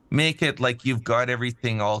 don't make it like you've got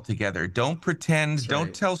everything all together. Don't pretend, that's don't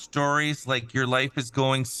right. tell stories like your life is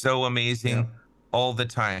going so Yeah, amazing all the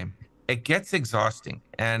time. It gets exhausting.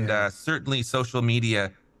 And yeah, certainly social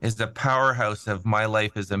media is the powerhouse of my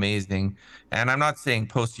life is amazing. And I'm not saying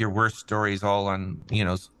post your worst stories all on,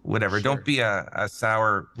 whatever. Don't sure. be a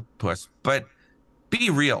sour puss, but be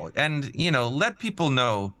real and, let people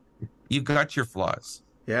know you've got your flaws.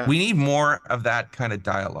 Yeah, We need more of that kind of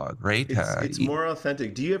dialogue, right? it's more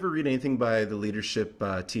authentic. Do you ever read anything by the leadership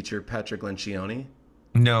teacher Patrick Lencioni?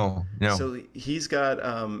 No, no. So he's got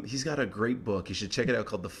a great book. You should check it out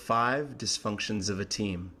called The Five Dysfunctions of a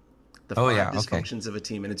Team. The Oh, Five yeah. Okay. Dysfunctions of a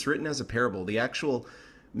Team, and it's written as a parable. The actual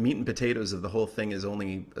meat and potatoes of the whole thing is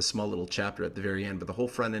only a small little chapter at the very end, but the whole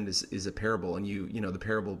front end is a parable, and the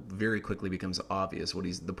parable very quickly becomes obvious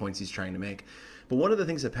the points he's trying to make. But one of the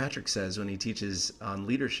things that Patrick says when he teaches on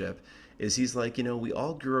leadership is he's like, we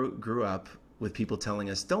all grew up with people telling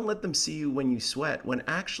us, don't let them see you when you sweat, when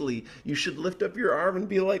actually you should lift up your arm and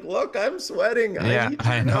be like, look, I'm sweating. I Yeah, need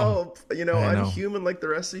I your know. help. I I'm know. human like the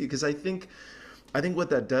rest of you. Because I think what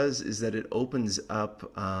that does is that it opens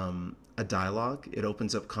up a dialogue. It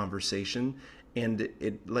opens up conversation, and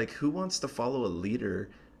it like, who wants to follow a leader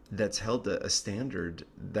that's held a standard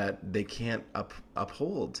that they can't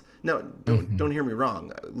uphold? Now, don't Hmm. hear me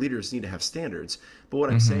wrong. Leaders need to have standards, but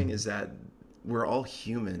what I'm saying Hmm. is that we're all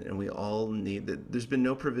human, and we all need that. There's been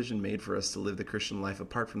no provision made for us to live the Christian life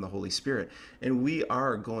apart from the Holy Spirit, and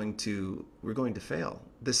we're going to fail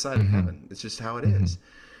this side of Hmm. heaven. It's just how it Hmm. is.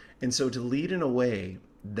 And so to lead in a way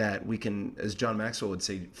that we can, as John Maxwell would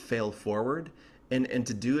say, fail forward, and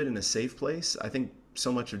to do it in a safe place, I think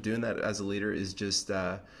so much of doing that as a leader is just.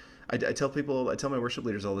 I tell my worship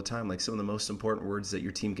leaders all the time, like, some of the most important words that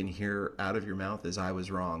your team can hear out of your mouth is, "I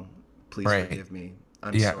was wrong. Please Right. forgive me.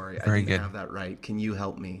 I'm Yeah. sorry. I Very didn't good. have that right. Can you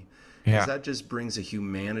help me?" Because Yeah. that just brings a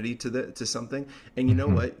humanity to something. And you know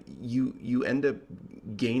Hmm. what? You end up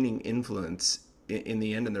gaining influence in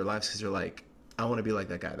the end in their lives, because you're like, I want to be like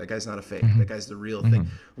that guy. That guy's not a fake. Hmm. That guy's the real thing. Hmm.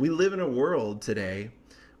 We live in a world today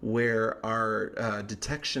where our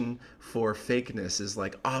detection for fakeness is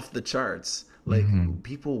like off the charts. Like, Hmm.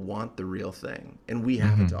 people want the real thing, and we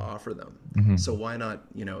have it to Hmm. offer them. So Hmm. why not,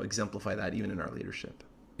 exemplify that even in our leadership?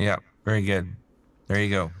 Yeah. Very good. There you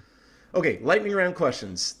go. Okay, lightning round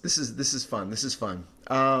questions. This is fun. This is fun.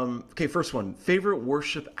 Okay, first one. Favorite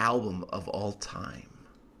worship album of all time?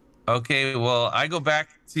 Okay, well, I go back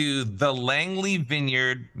to the Langley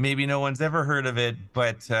Vineyard. Maybe no one's ever heard of it,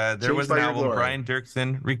 but there Changed was an by Your album Glory. Brian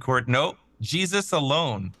Dirksen record. No, Jesus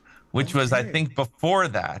Alone, which was, I Okay. think, before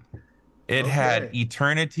that. It had Okay.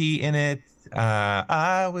 eternity in it.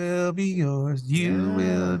 I will be yours, you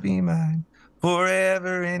will Yeah. be mine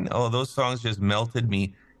forever. And oh, those songs just melted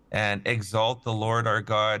me. And Exalt the Lord our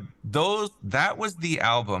God. That was the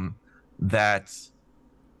album that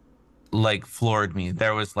like floored me.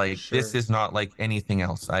 There was like, this Sure. is not like anything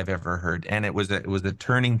else I've ever heard. And it was a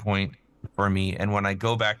turning point for me. And when I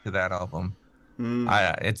go back to that album,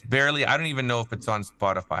 Mm. it's barely, I don't even know if it's on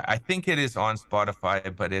Spotify. I think it is on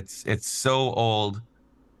Spotify, but it's so old,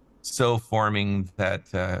 so forming that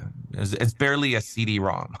it's barely a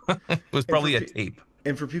CD-ROM. It was And for probably a tape.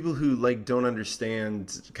 and for people who like don't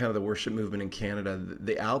understand kind of the worship movement in Canada,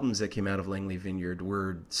 the albums that came out of Langley Vineyard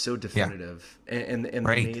were so Yeah, definitive, and they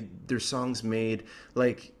right. made their songs made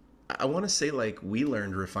like I want to say like we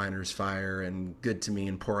learned Refiner's Fire and Good to Me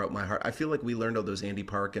and Pour Out My Heart. I feel like we learned all those Andy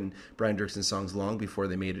Park and Brian Dirksen songs long before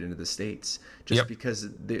they made it into the States, just Yep. because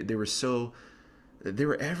they were so they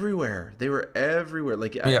were everywhere. They were everywhere.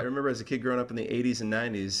 Like I Yep. remember as a kid growing up in the 80s and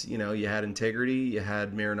 90s, you had Integrity, you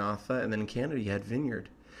had Maranatha, and then in Canada you had Vineyard.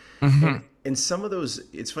 And Hmm. and some of those,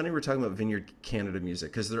 it's funny we're talking about Vineyard Canada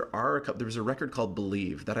music because there was a record called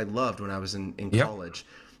Believe that I loved when I was in Yep. college.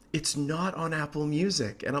 It's not on Apple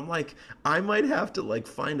Music, and I'm like, I might have to like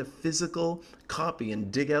find a physical copy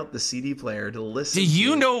and dig out the CD player to Do listen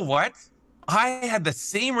you to. know what? I had the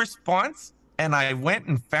same response and I went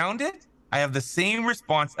and found it. I have the same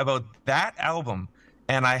response about that album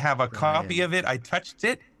and I have a copy Brian, of it. I touched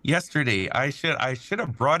it yesterday. I should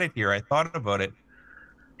have brought it here. I thought about it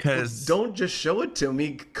well, because don't just show it to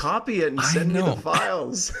me. Copy it and I send me the know.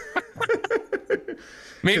 files.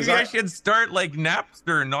 Because Maybe I I should start like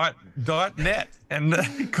Napster, not .net, and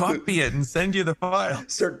copy it and send you the files.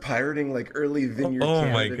 start pirating like early Vineyard Oh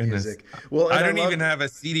my Canada goodness. music. Well, I and I don't even love have a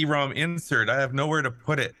CD-ROM insert. I have nowhere to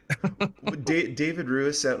put it. David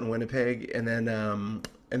Ruiz out in Winnipeg, and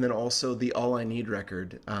then also the All I Need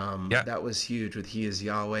record. Yeah. That was huge with He Is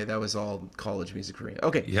Yahweh. That was all college music for me.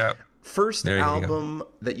 Okay, Yeah. first There you go. album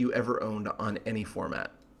that you ever owned on any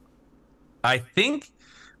format. I think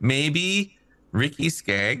maybe Ricky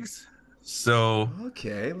Skaggs. So,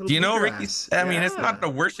 Okay, a little do you know Ricky? bluegrass. I mean, it's not Yeah, the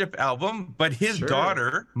worship album, but his sure.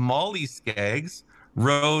 daughter, Molly Skaggs,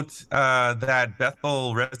 wrote that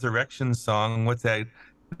Bethel Resurrection song. What's that?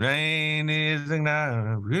 Rain is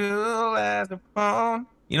not real as a phone.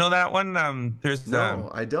 You know that one?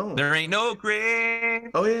 No, I don't. There ain't no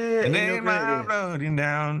grave Oh yeah, yeah, yeah. and Ain't no ain't great. my Yeah, floating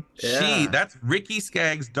down. yeah. That's Ricky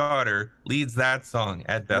Skaggs' daughter leads that song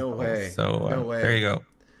at No Bethel. way. So No there you way. go.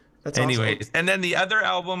 That's awesome. Oh, Anyways, and then the other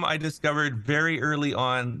album I discovered very early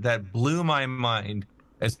on that blew my mind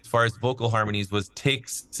as far as vocal harmonies was Take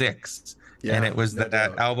Six. And yeah, it was no that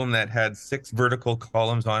doubt. album that had six vertical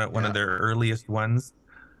columns on it, one of Yeah. their earliest ones.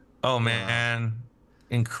 Oh Wow. man,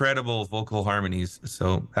 incredible vocal harmonies.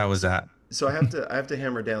 So that was that. So I have to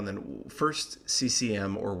hammer down then first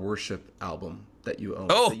CCM or worship album that you owned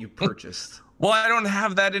that Oh, you purchased. well, I don't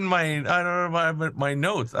have that in I don't know my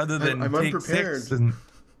notes other than I'm Take Six. unprepared. And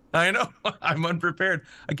I know I'm unprepared.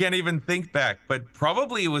 I can't even think back, but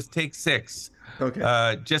probably it was Take Six. Okay,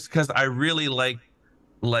 Just because I really like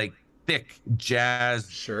thick jazz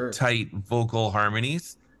sure. tight vocal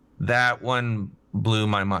harmonies. That one blew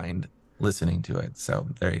my mind listening to it. So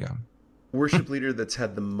there you go. Worship leader that's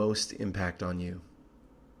had the most impact on you.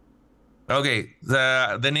 Okay,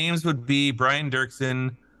 the names would be Brian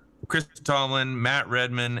Dirksen, Chris Tomlin, Matt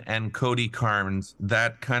Redman, and Cody Carnes.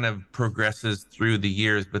 That kind of progresses through the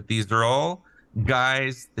years, but these are all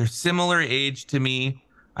guys. They're similar age to me.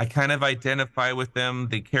 I kind of identify with them.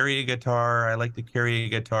 They carry a guitar. I like to carry a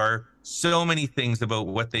guitar. So many things about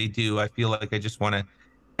what they do. I feel like I just want to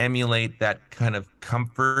emulate that kind of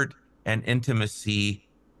comfort and intimacy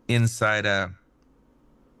inside a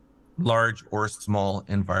large or small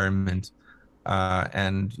environment,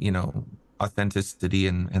 and authenticity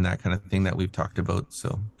and that kind of thing that we've talked about.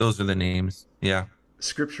 So those are the names. Yeah.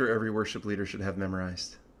 Scripture every worship leader should have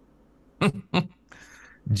memorized.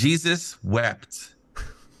 Jesus wept.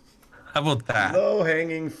 How about that? Low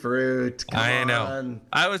hanging fruit. Come I know. on.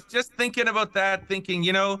 I was just thinking about that, thinking,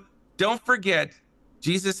 don't forget,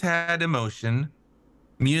 Jesus had emotion.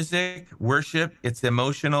 Music, worship, it's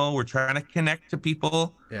emotional. We're trying to connect to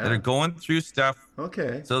people that are Yeah. going through stuff.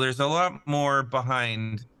 Okay. So there's a lot more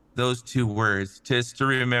behind those two words just to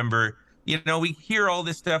remember. We hear all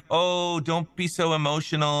this stuff. Oh, don't be so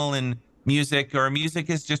emotional in music, or music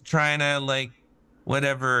is just trying to like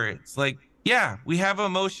whatever. It's like, yeah, we have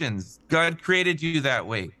emotions. God created you that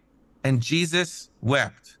way. and Jesus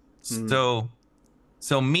wept. Hmm.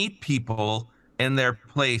 So meet people in their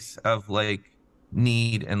place of like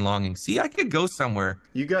need and longing. See, I could go somewhere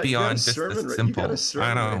You got a beyond just the sermon right, you got a simple.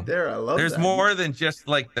 I sermon right know. there. I love There's that. more than just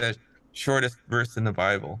like the shortest verse in the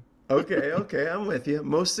Bible. Okay, okay, I'm with you.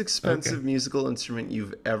 Most Okay. expensive musical instrument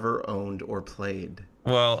you've ever owned or played?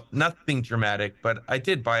 Well, nothing dramatic, but I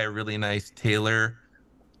did buy a really nice Taylor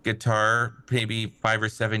guitar maybe 5 or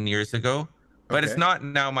 7 years ago. But it's Okay. not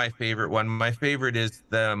now my favorite one. My favorite is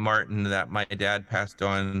the Martin that my dad passed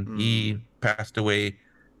on. Hmm. He passed away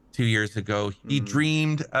 2 years ago. He Hmm.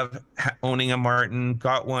 dreamed of owning a Martin,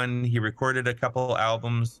 got one. He recorded a couple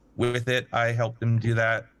albums with it. I helped him do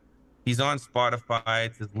that. He's on Spotify.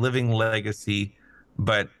 It's his living legacy,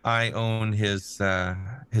 but I own his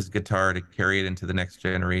guitar to carry it into the next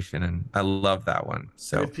generation, and I love that one. And if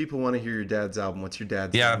So people want to hear your dad's album, what's your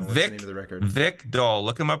dad's yeah, name and what's the name of the record? Vic Dahl.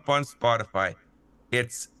 Look him up on Spotify.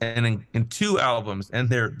 It's in two albums, and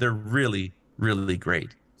they're really really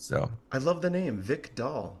great. So I love the name, Vic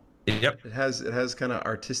Dahl. yep, It has kind of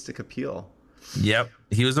artistic appeal. yep.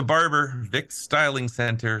 He was a barber, Vic's Styling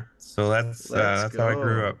Center. So Let's that's how I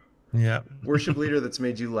grew go. up. Yeah. Worship leader that's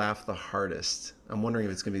made you laugh the hardest. I'm wondering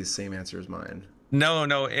if it's going to be the same answer as mine. No,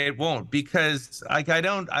 no, it won't because like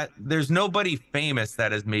there's nobody famous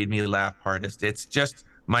that has made me laugh hardest. It's just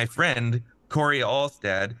my friend Corey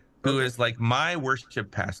Allstad, who Okay, is like my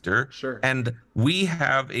worship pastor, sure. and we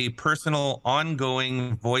have a personal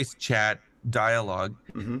ongoing voice chat dialogue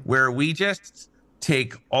Mm-hmm. where we just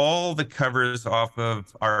take all the covers off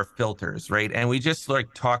of our filters, right? And we just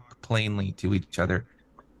like talk plainly to each other.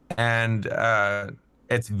 And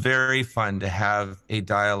it's very fun to have a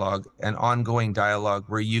dialogue, an ongoing dialogue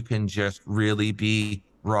where you can just really be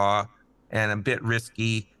raw and a bit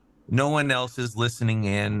risky. No one else is listening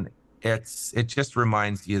in. It just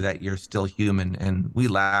reminds you that you're still human, and we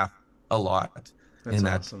laugh a lot That's in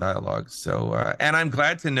that awesome. dialogue. So, and I'm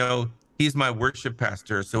glad to know he's my worship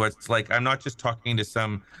pastor. So it's like I'm not just talking to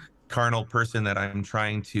some carnal person that I'm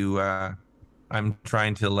trying to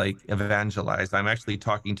like evangelize. I'm actually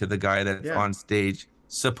talking to the guy that's Yeah, on stage,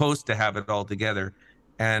 supposed to have it all together.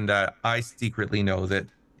 And I secretly know that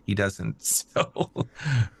he doesn't. So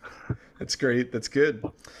that's great. That's good.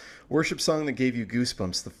 Worship song that gave you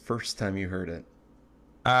goosebumps the first time you heard it.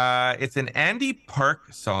 it's an Andy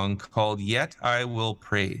Park song called Yet I Will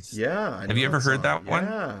Praise. Yeah, I Have know you ever that heard song. that one?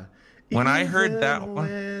 Yeah. When I heard Even that one,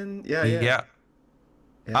 when. Yeah, yeah. yeah,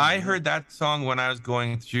 Yeah, I man. heard that song when I was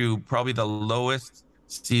going through probably the lowest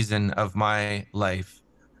season of my life.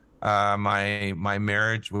 My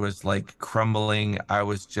marriage was like crumbling. I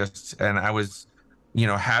was,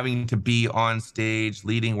 having to be on stage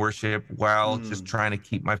leading worship while just Mm. trying to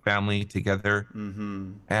keep my family together.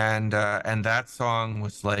 Mm-hmm. And that song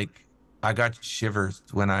was like I got shivers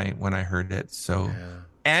when I heard it. So Yeah.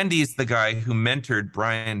 Andy's the guy who mentored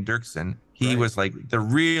Brian Dirksen. He Right. was like the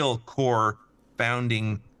real core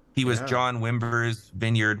founding. He was Yeah. John Wimber's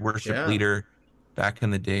vineyard worship Yeah. leader back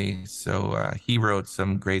in the day. So he wrote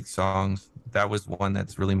some great songs. That was one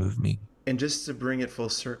that's really moved me. And just to bring it full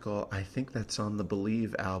circle, I think that's on the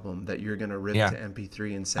Believe album that you're going to rip Yeah, to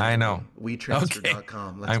MP3 and send I to know. me. Okay.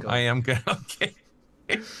 WeTransfer.com. Let's I go. am good. Okay.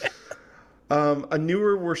 A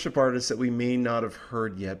newer worship artist that we may not have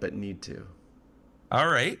heard yet but need to. All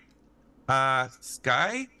right.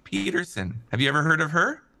 Sky Peterson. Have you ever heard of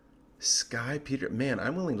her? Sky Peter. Man,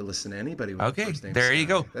 I'm willing to listen to anybody with the Okay, first name there you Sky.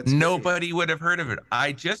 go. That's great. Nobody would have heard of it.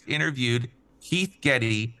 I just interviewed Keith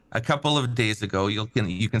Getty a couple of days ago. You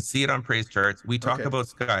can see it on Praise Charts. We talk Okay. about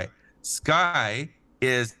Sky. Sky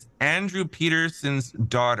is Andrew Peterson's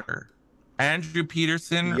daughter. Andrew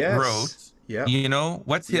Peterson wrote, Yes. Yep.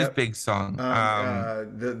 what's his Yep. big song?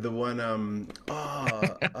 The one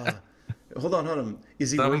hold on.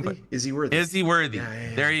 Is he Some worthy? Is he worthy? Is he worthy? Yeah,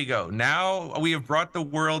 yeah, There yeah. you go. Now we have brought the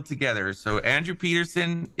world together. So Andrew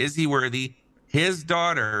Peterson, is he worthy? His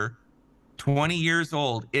daughter, 20 years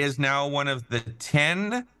old, is now one of the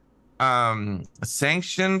 10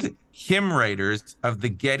 sanctioned hymn writers of the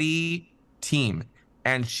Getty team.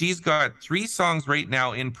 And she's got 3 songs right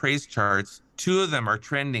now in praise charts. 2 of them are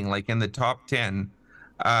trending like in the top 10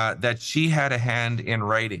 that she had a hand in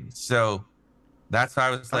writing. So that's why I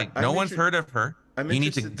was I, like, no I'm one's inter- heard of her. I'm You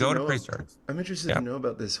need to interested to go to praise know. charts. I'm interested to Yeah. know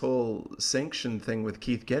about this whole sanction thing with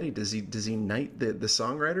Keith Getty. Does he knight the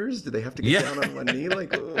songwriters? Do they have to get Yeah. down on one knee?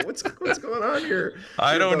 Like, what's going on here?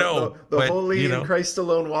 I don't The the, know, the but holy in Christ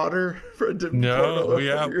alone water for poured all no, over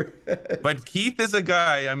yeah. your head. But Keith is a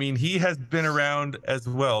guy, I mean, he has been around as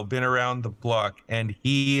well, been around the block, and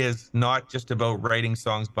he is not just about writing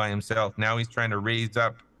songs by himself. Now he's trying to raise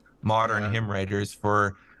up modern Yeah. hymn writers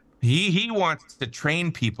for He wants to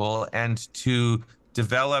train people and to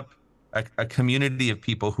develop a community of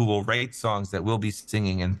people who will write songs that we'll be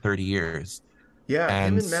singing in 30 years. Yeah,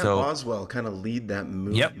 him And and Matt so, Boswell kind of lead that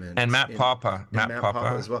yep. And movement Matt Papa, and Matt Matt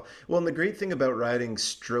Papa as Papa. well. Well, and the great thing about writing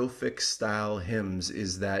strophic style hymns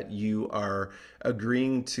is that you are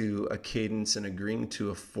agreeing to a cadence and agreeing to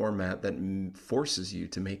a format that forces you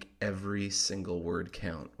to make every single word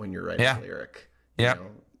count when you're writing a Yeah, lyric. You yeah, know,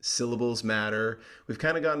 syllables matter. We've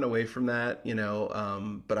kind of gotten away from that,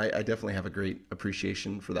 but I definitely have a great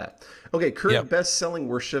appreciation for that. Okay, current yep. best-selling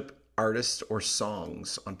worship artists or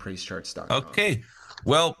songs on praisecharts.com. Okay.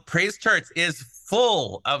 Well, Praise Charts is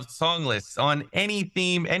full of song lists on any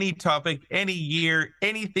theme, any topic, any year,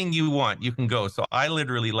 anything you want, you can go. So I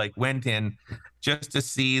literally like went in just to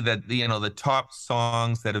see that the top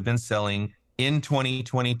songs that have been selling in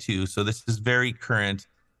 2022. So this is very current.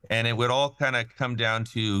 And it would all kind of come down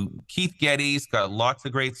to Keith Getty's got lots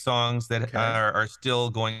of great songs that Okay. are still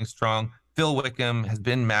going strong. Phil Wickham has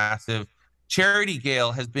been massive. Charity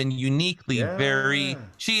Gale has been uniquely Yeah.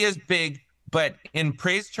 she is big, but in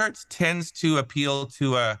praise charts tends to appeal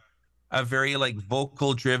to a very like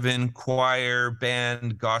vocal driven choir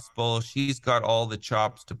band gospel. She's got all the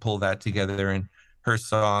chops to pull that together, and her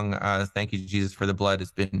song Thank You Jesus for the Blood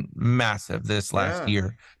has been massive this last Yeah.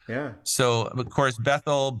 year. Yeah. So of course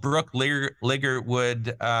Bethel Brooke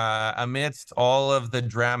Ligertwood, amidst all of the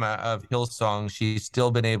drama of Hillsong, she's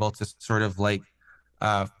still been able to sort of like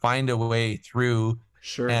find a way through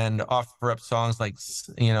Sure. and offer up songs like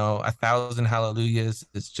A Thousand Hallelujahs.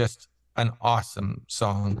 It's just an awesome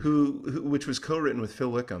song. Which was co-written with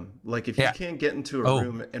Phil Wickham. Like, if you Yeah. can't get into a Oh,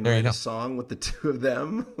 room and there you write a go. song with the two of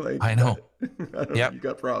them, like I that, know. I don't know, Yep. you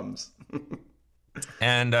got problems.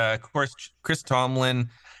 And of course, Chris Tomlin.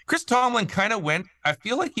 Chris Tomlin kind of went, I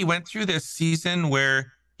feel like he went through this season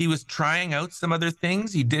where he was trying out some other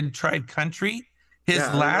things. He did tried country. His Yeah,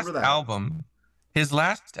 I remember last that. album, his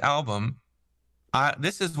last album,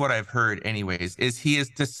 this is what I've heard anyways, is he is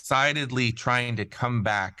decidedly trying to come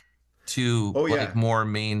back to Oh like yeah. more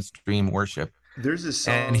mainstream worship. There's a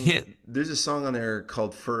And song. hit, There's a song on there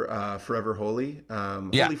called "Forever Holy,"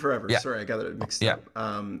 yeah, "Holy Forever." yeah, Sorry, I got it mixed yeah, up.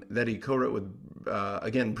 That he co-wrote with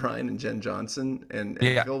again Brian and Jen Johnson, and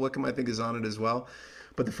yeah, Phil Wickham I think is on it as well.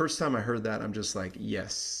 But the first time I heard that, I'm just like,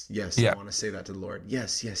 yes, yes, I yeah. want to say that to the Lord.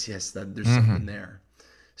 Yes, yes, yes. That there's something Hmm. there.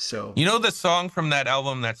 So, You know the song from that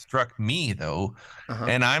album that struck me though, uh huh.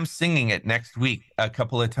 and I'm singing it next week a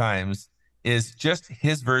couple of times, is just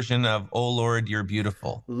his version of "Oh Lord, You're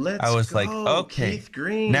Beautiful." I Let's was like, go, okay, Keith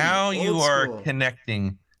Green, now old you are school.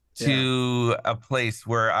 connecting Yeah, to a place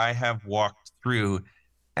where I have walked through.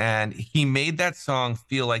 And he made that song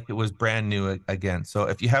feel like it was brand new again. So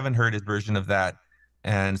if you haven't heard his version of that,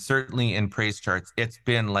 and certainly in praise charts, it's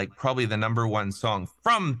been like probably the number one song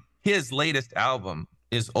from his latest album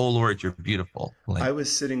is "Oh Lord, You're Beautiful." Like, I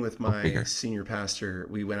was sitting with go my figure. senior pastor.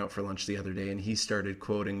 We went out for lunch the other day, and he started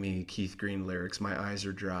quoting me Keith Green lyrics. My eyes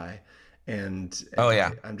are dry, and Oh and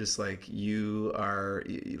yeah, I'm just like, you are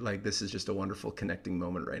like, this is just a wonderful connecting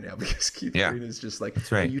moment right now because Keith yeah, Green is just like,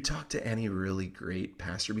 that's well, right. you talk to any really great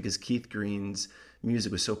pastor because Keith Green's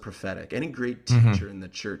music was so prophetic. Any great teacher Mm-hmm. in the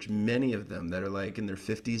church, many of them that are like in their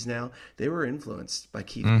 50s now, they were influenced by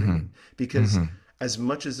Keith Mm-hmm. Green because Mm-hmm. as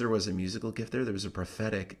much as there was a musical gift there was a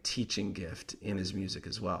prophetic teaching gift in his music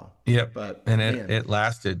as well. Yep. But And it man, it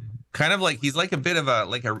lasted. Kind of like he's like a bit of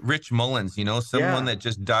a Rich Mullins, someone yeah, that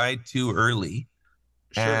just died too early,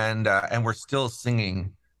 sure, and we're still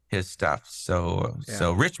singing his stuff. yeah.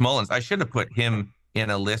 So Rich Mullins, I should have put him in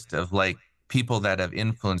a list of like people that have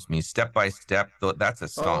influenced me step by step. Though that's a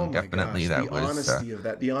Oh song my definitely gosh, the that was honesty of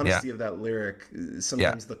that, the yeah, honesty of that lyric. yeah,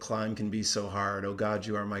 Sometimes the climb can be so hard. Oh God,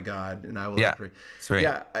 you are my God, and I will yeah. pray. That's right.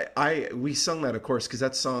 Yeah, we sung that of course because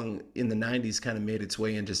that song in the '90s kind of made its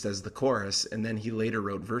way in just as the chorus, and then he later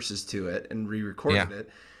wrote verses to it and re-recorded Yeah, it.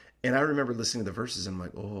 And I remember listening to the verses and I'm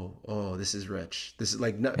like, oh, this is rich. This is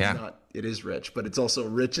like, no, it's yeah. not. It is rich, but it's also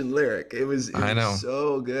rich in lyric. It I was know.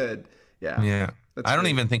 so good. Yeah, Yeah. that's I don't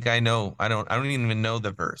great. even think I know. I don't even know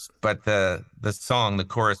the verse, but the song, the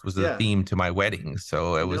chorus was the Yeah. theme to my wedding,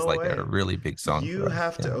 so it was No like a way. really big song You for us.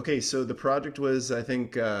 have to. Yeah. Okay, so the project was, I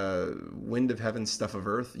think, "Wind of Heaven, Stuff of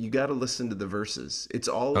Earth." You got to listen to the verses.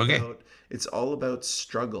 Okay. It's all about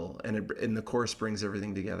struggle, and the chorus brings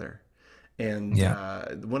everything together. And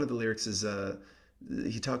Yeah. one of the lyrics is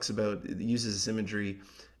he talks about uses this imagery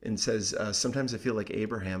and says, "Sometimes I feel like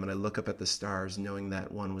Abraham, and I look up at the stars, knowing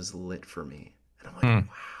that one was lit for me." And I'm like, Hmm.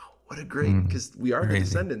 wow, what a great, Hmm. because we are the Crazy.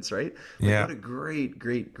 descendants, right? Like, what Yeah. a great,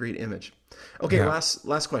 great, great image. Okay, Yeah.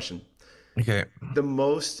 last question. Okay. The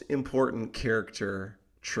most important character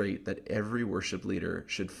trait that every worship leader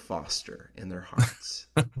should foster in their hearts?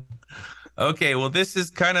 Okay, well, this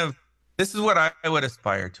is what I would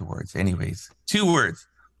aspire towards, anyways. Two words: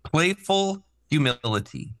 playful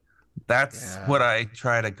humility. That's what Yeah. I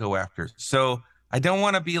try to go after. So I don't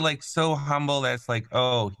want to be like so humble that's like,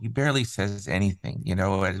 oh, he barely says anything,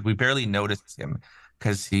 we barely notice him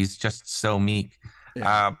because he's just so meek.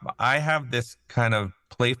 Yeah. I have this kind of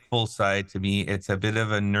playful side to me. It's a bit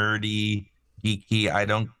of a nerdy, geeky. I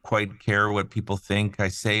don't quite care what people think. I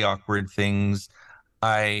say awkward things.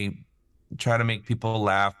 I try to make people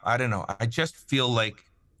laugh. I don't know. I just feel like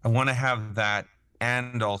I want to have that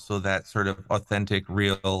and also that sort of authentic,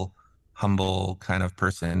 real, humble kind of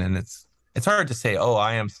person. And it's hard to say, oh,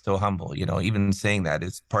 I am so humble. Even saying that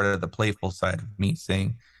is part of the playful side of me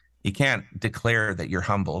saying you can't declare that you're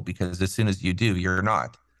humble because as soon as you do, you're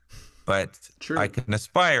not. But I True. can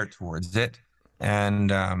aspire towards it. And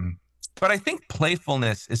but I think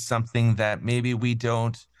playfulness is something that maybe we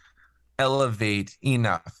don't elevate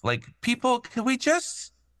enough. Like people, could we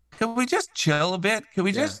just chill a bit? Could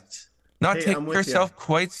we Yeah. just not Hey, take I'm with you. ourselves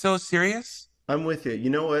quite so serious? I'm with you.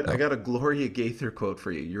 You know what? I No. got a Gloria Gaither quote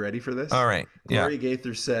for you. You ready for this? All right. Yeah. Gloria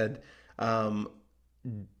Gaither said, um,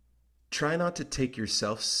 try not to take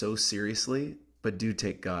yourself so seriously, but do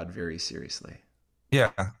take God very seriously.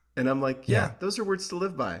 Yeah. And I'm like, yeah, Yeah. those are words to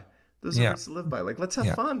live by. Those are Yeah. words to live by. Like, let's have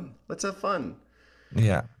Yeah. fun. Let's have fun.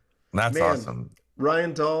 Yeah. That's Man, awesome.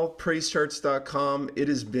 Ryan Dahl, praisecharts.com. It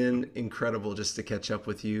has been incredible just to catch up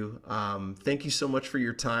with you. Thank you so much for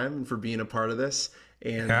your time and for being a part of this.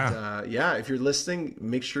 And Yeah. yeah, if you're listening,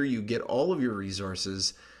 make sure you get all of your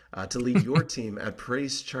resources to lead your team at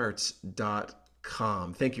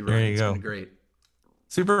praisecharts.com. Thank you, There Ryan. you It's been go. great.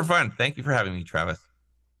 Super fun. Thank you for having me, Travis.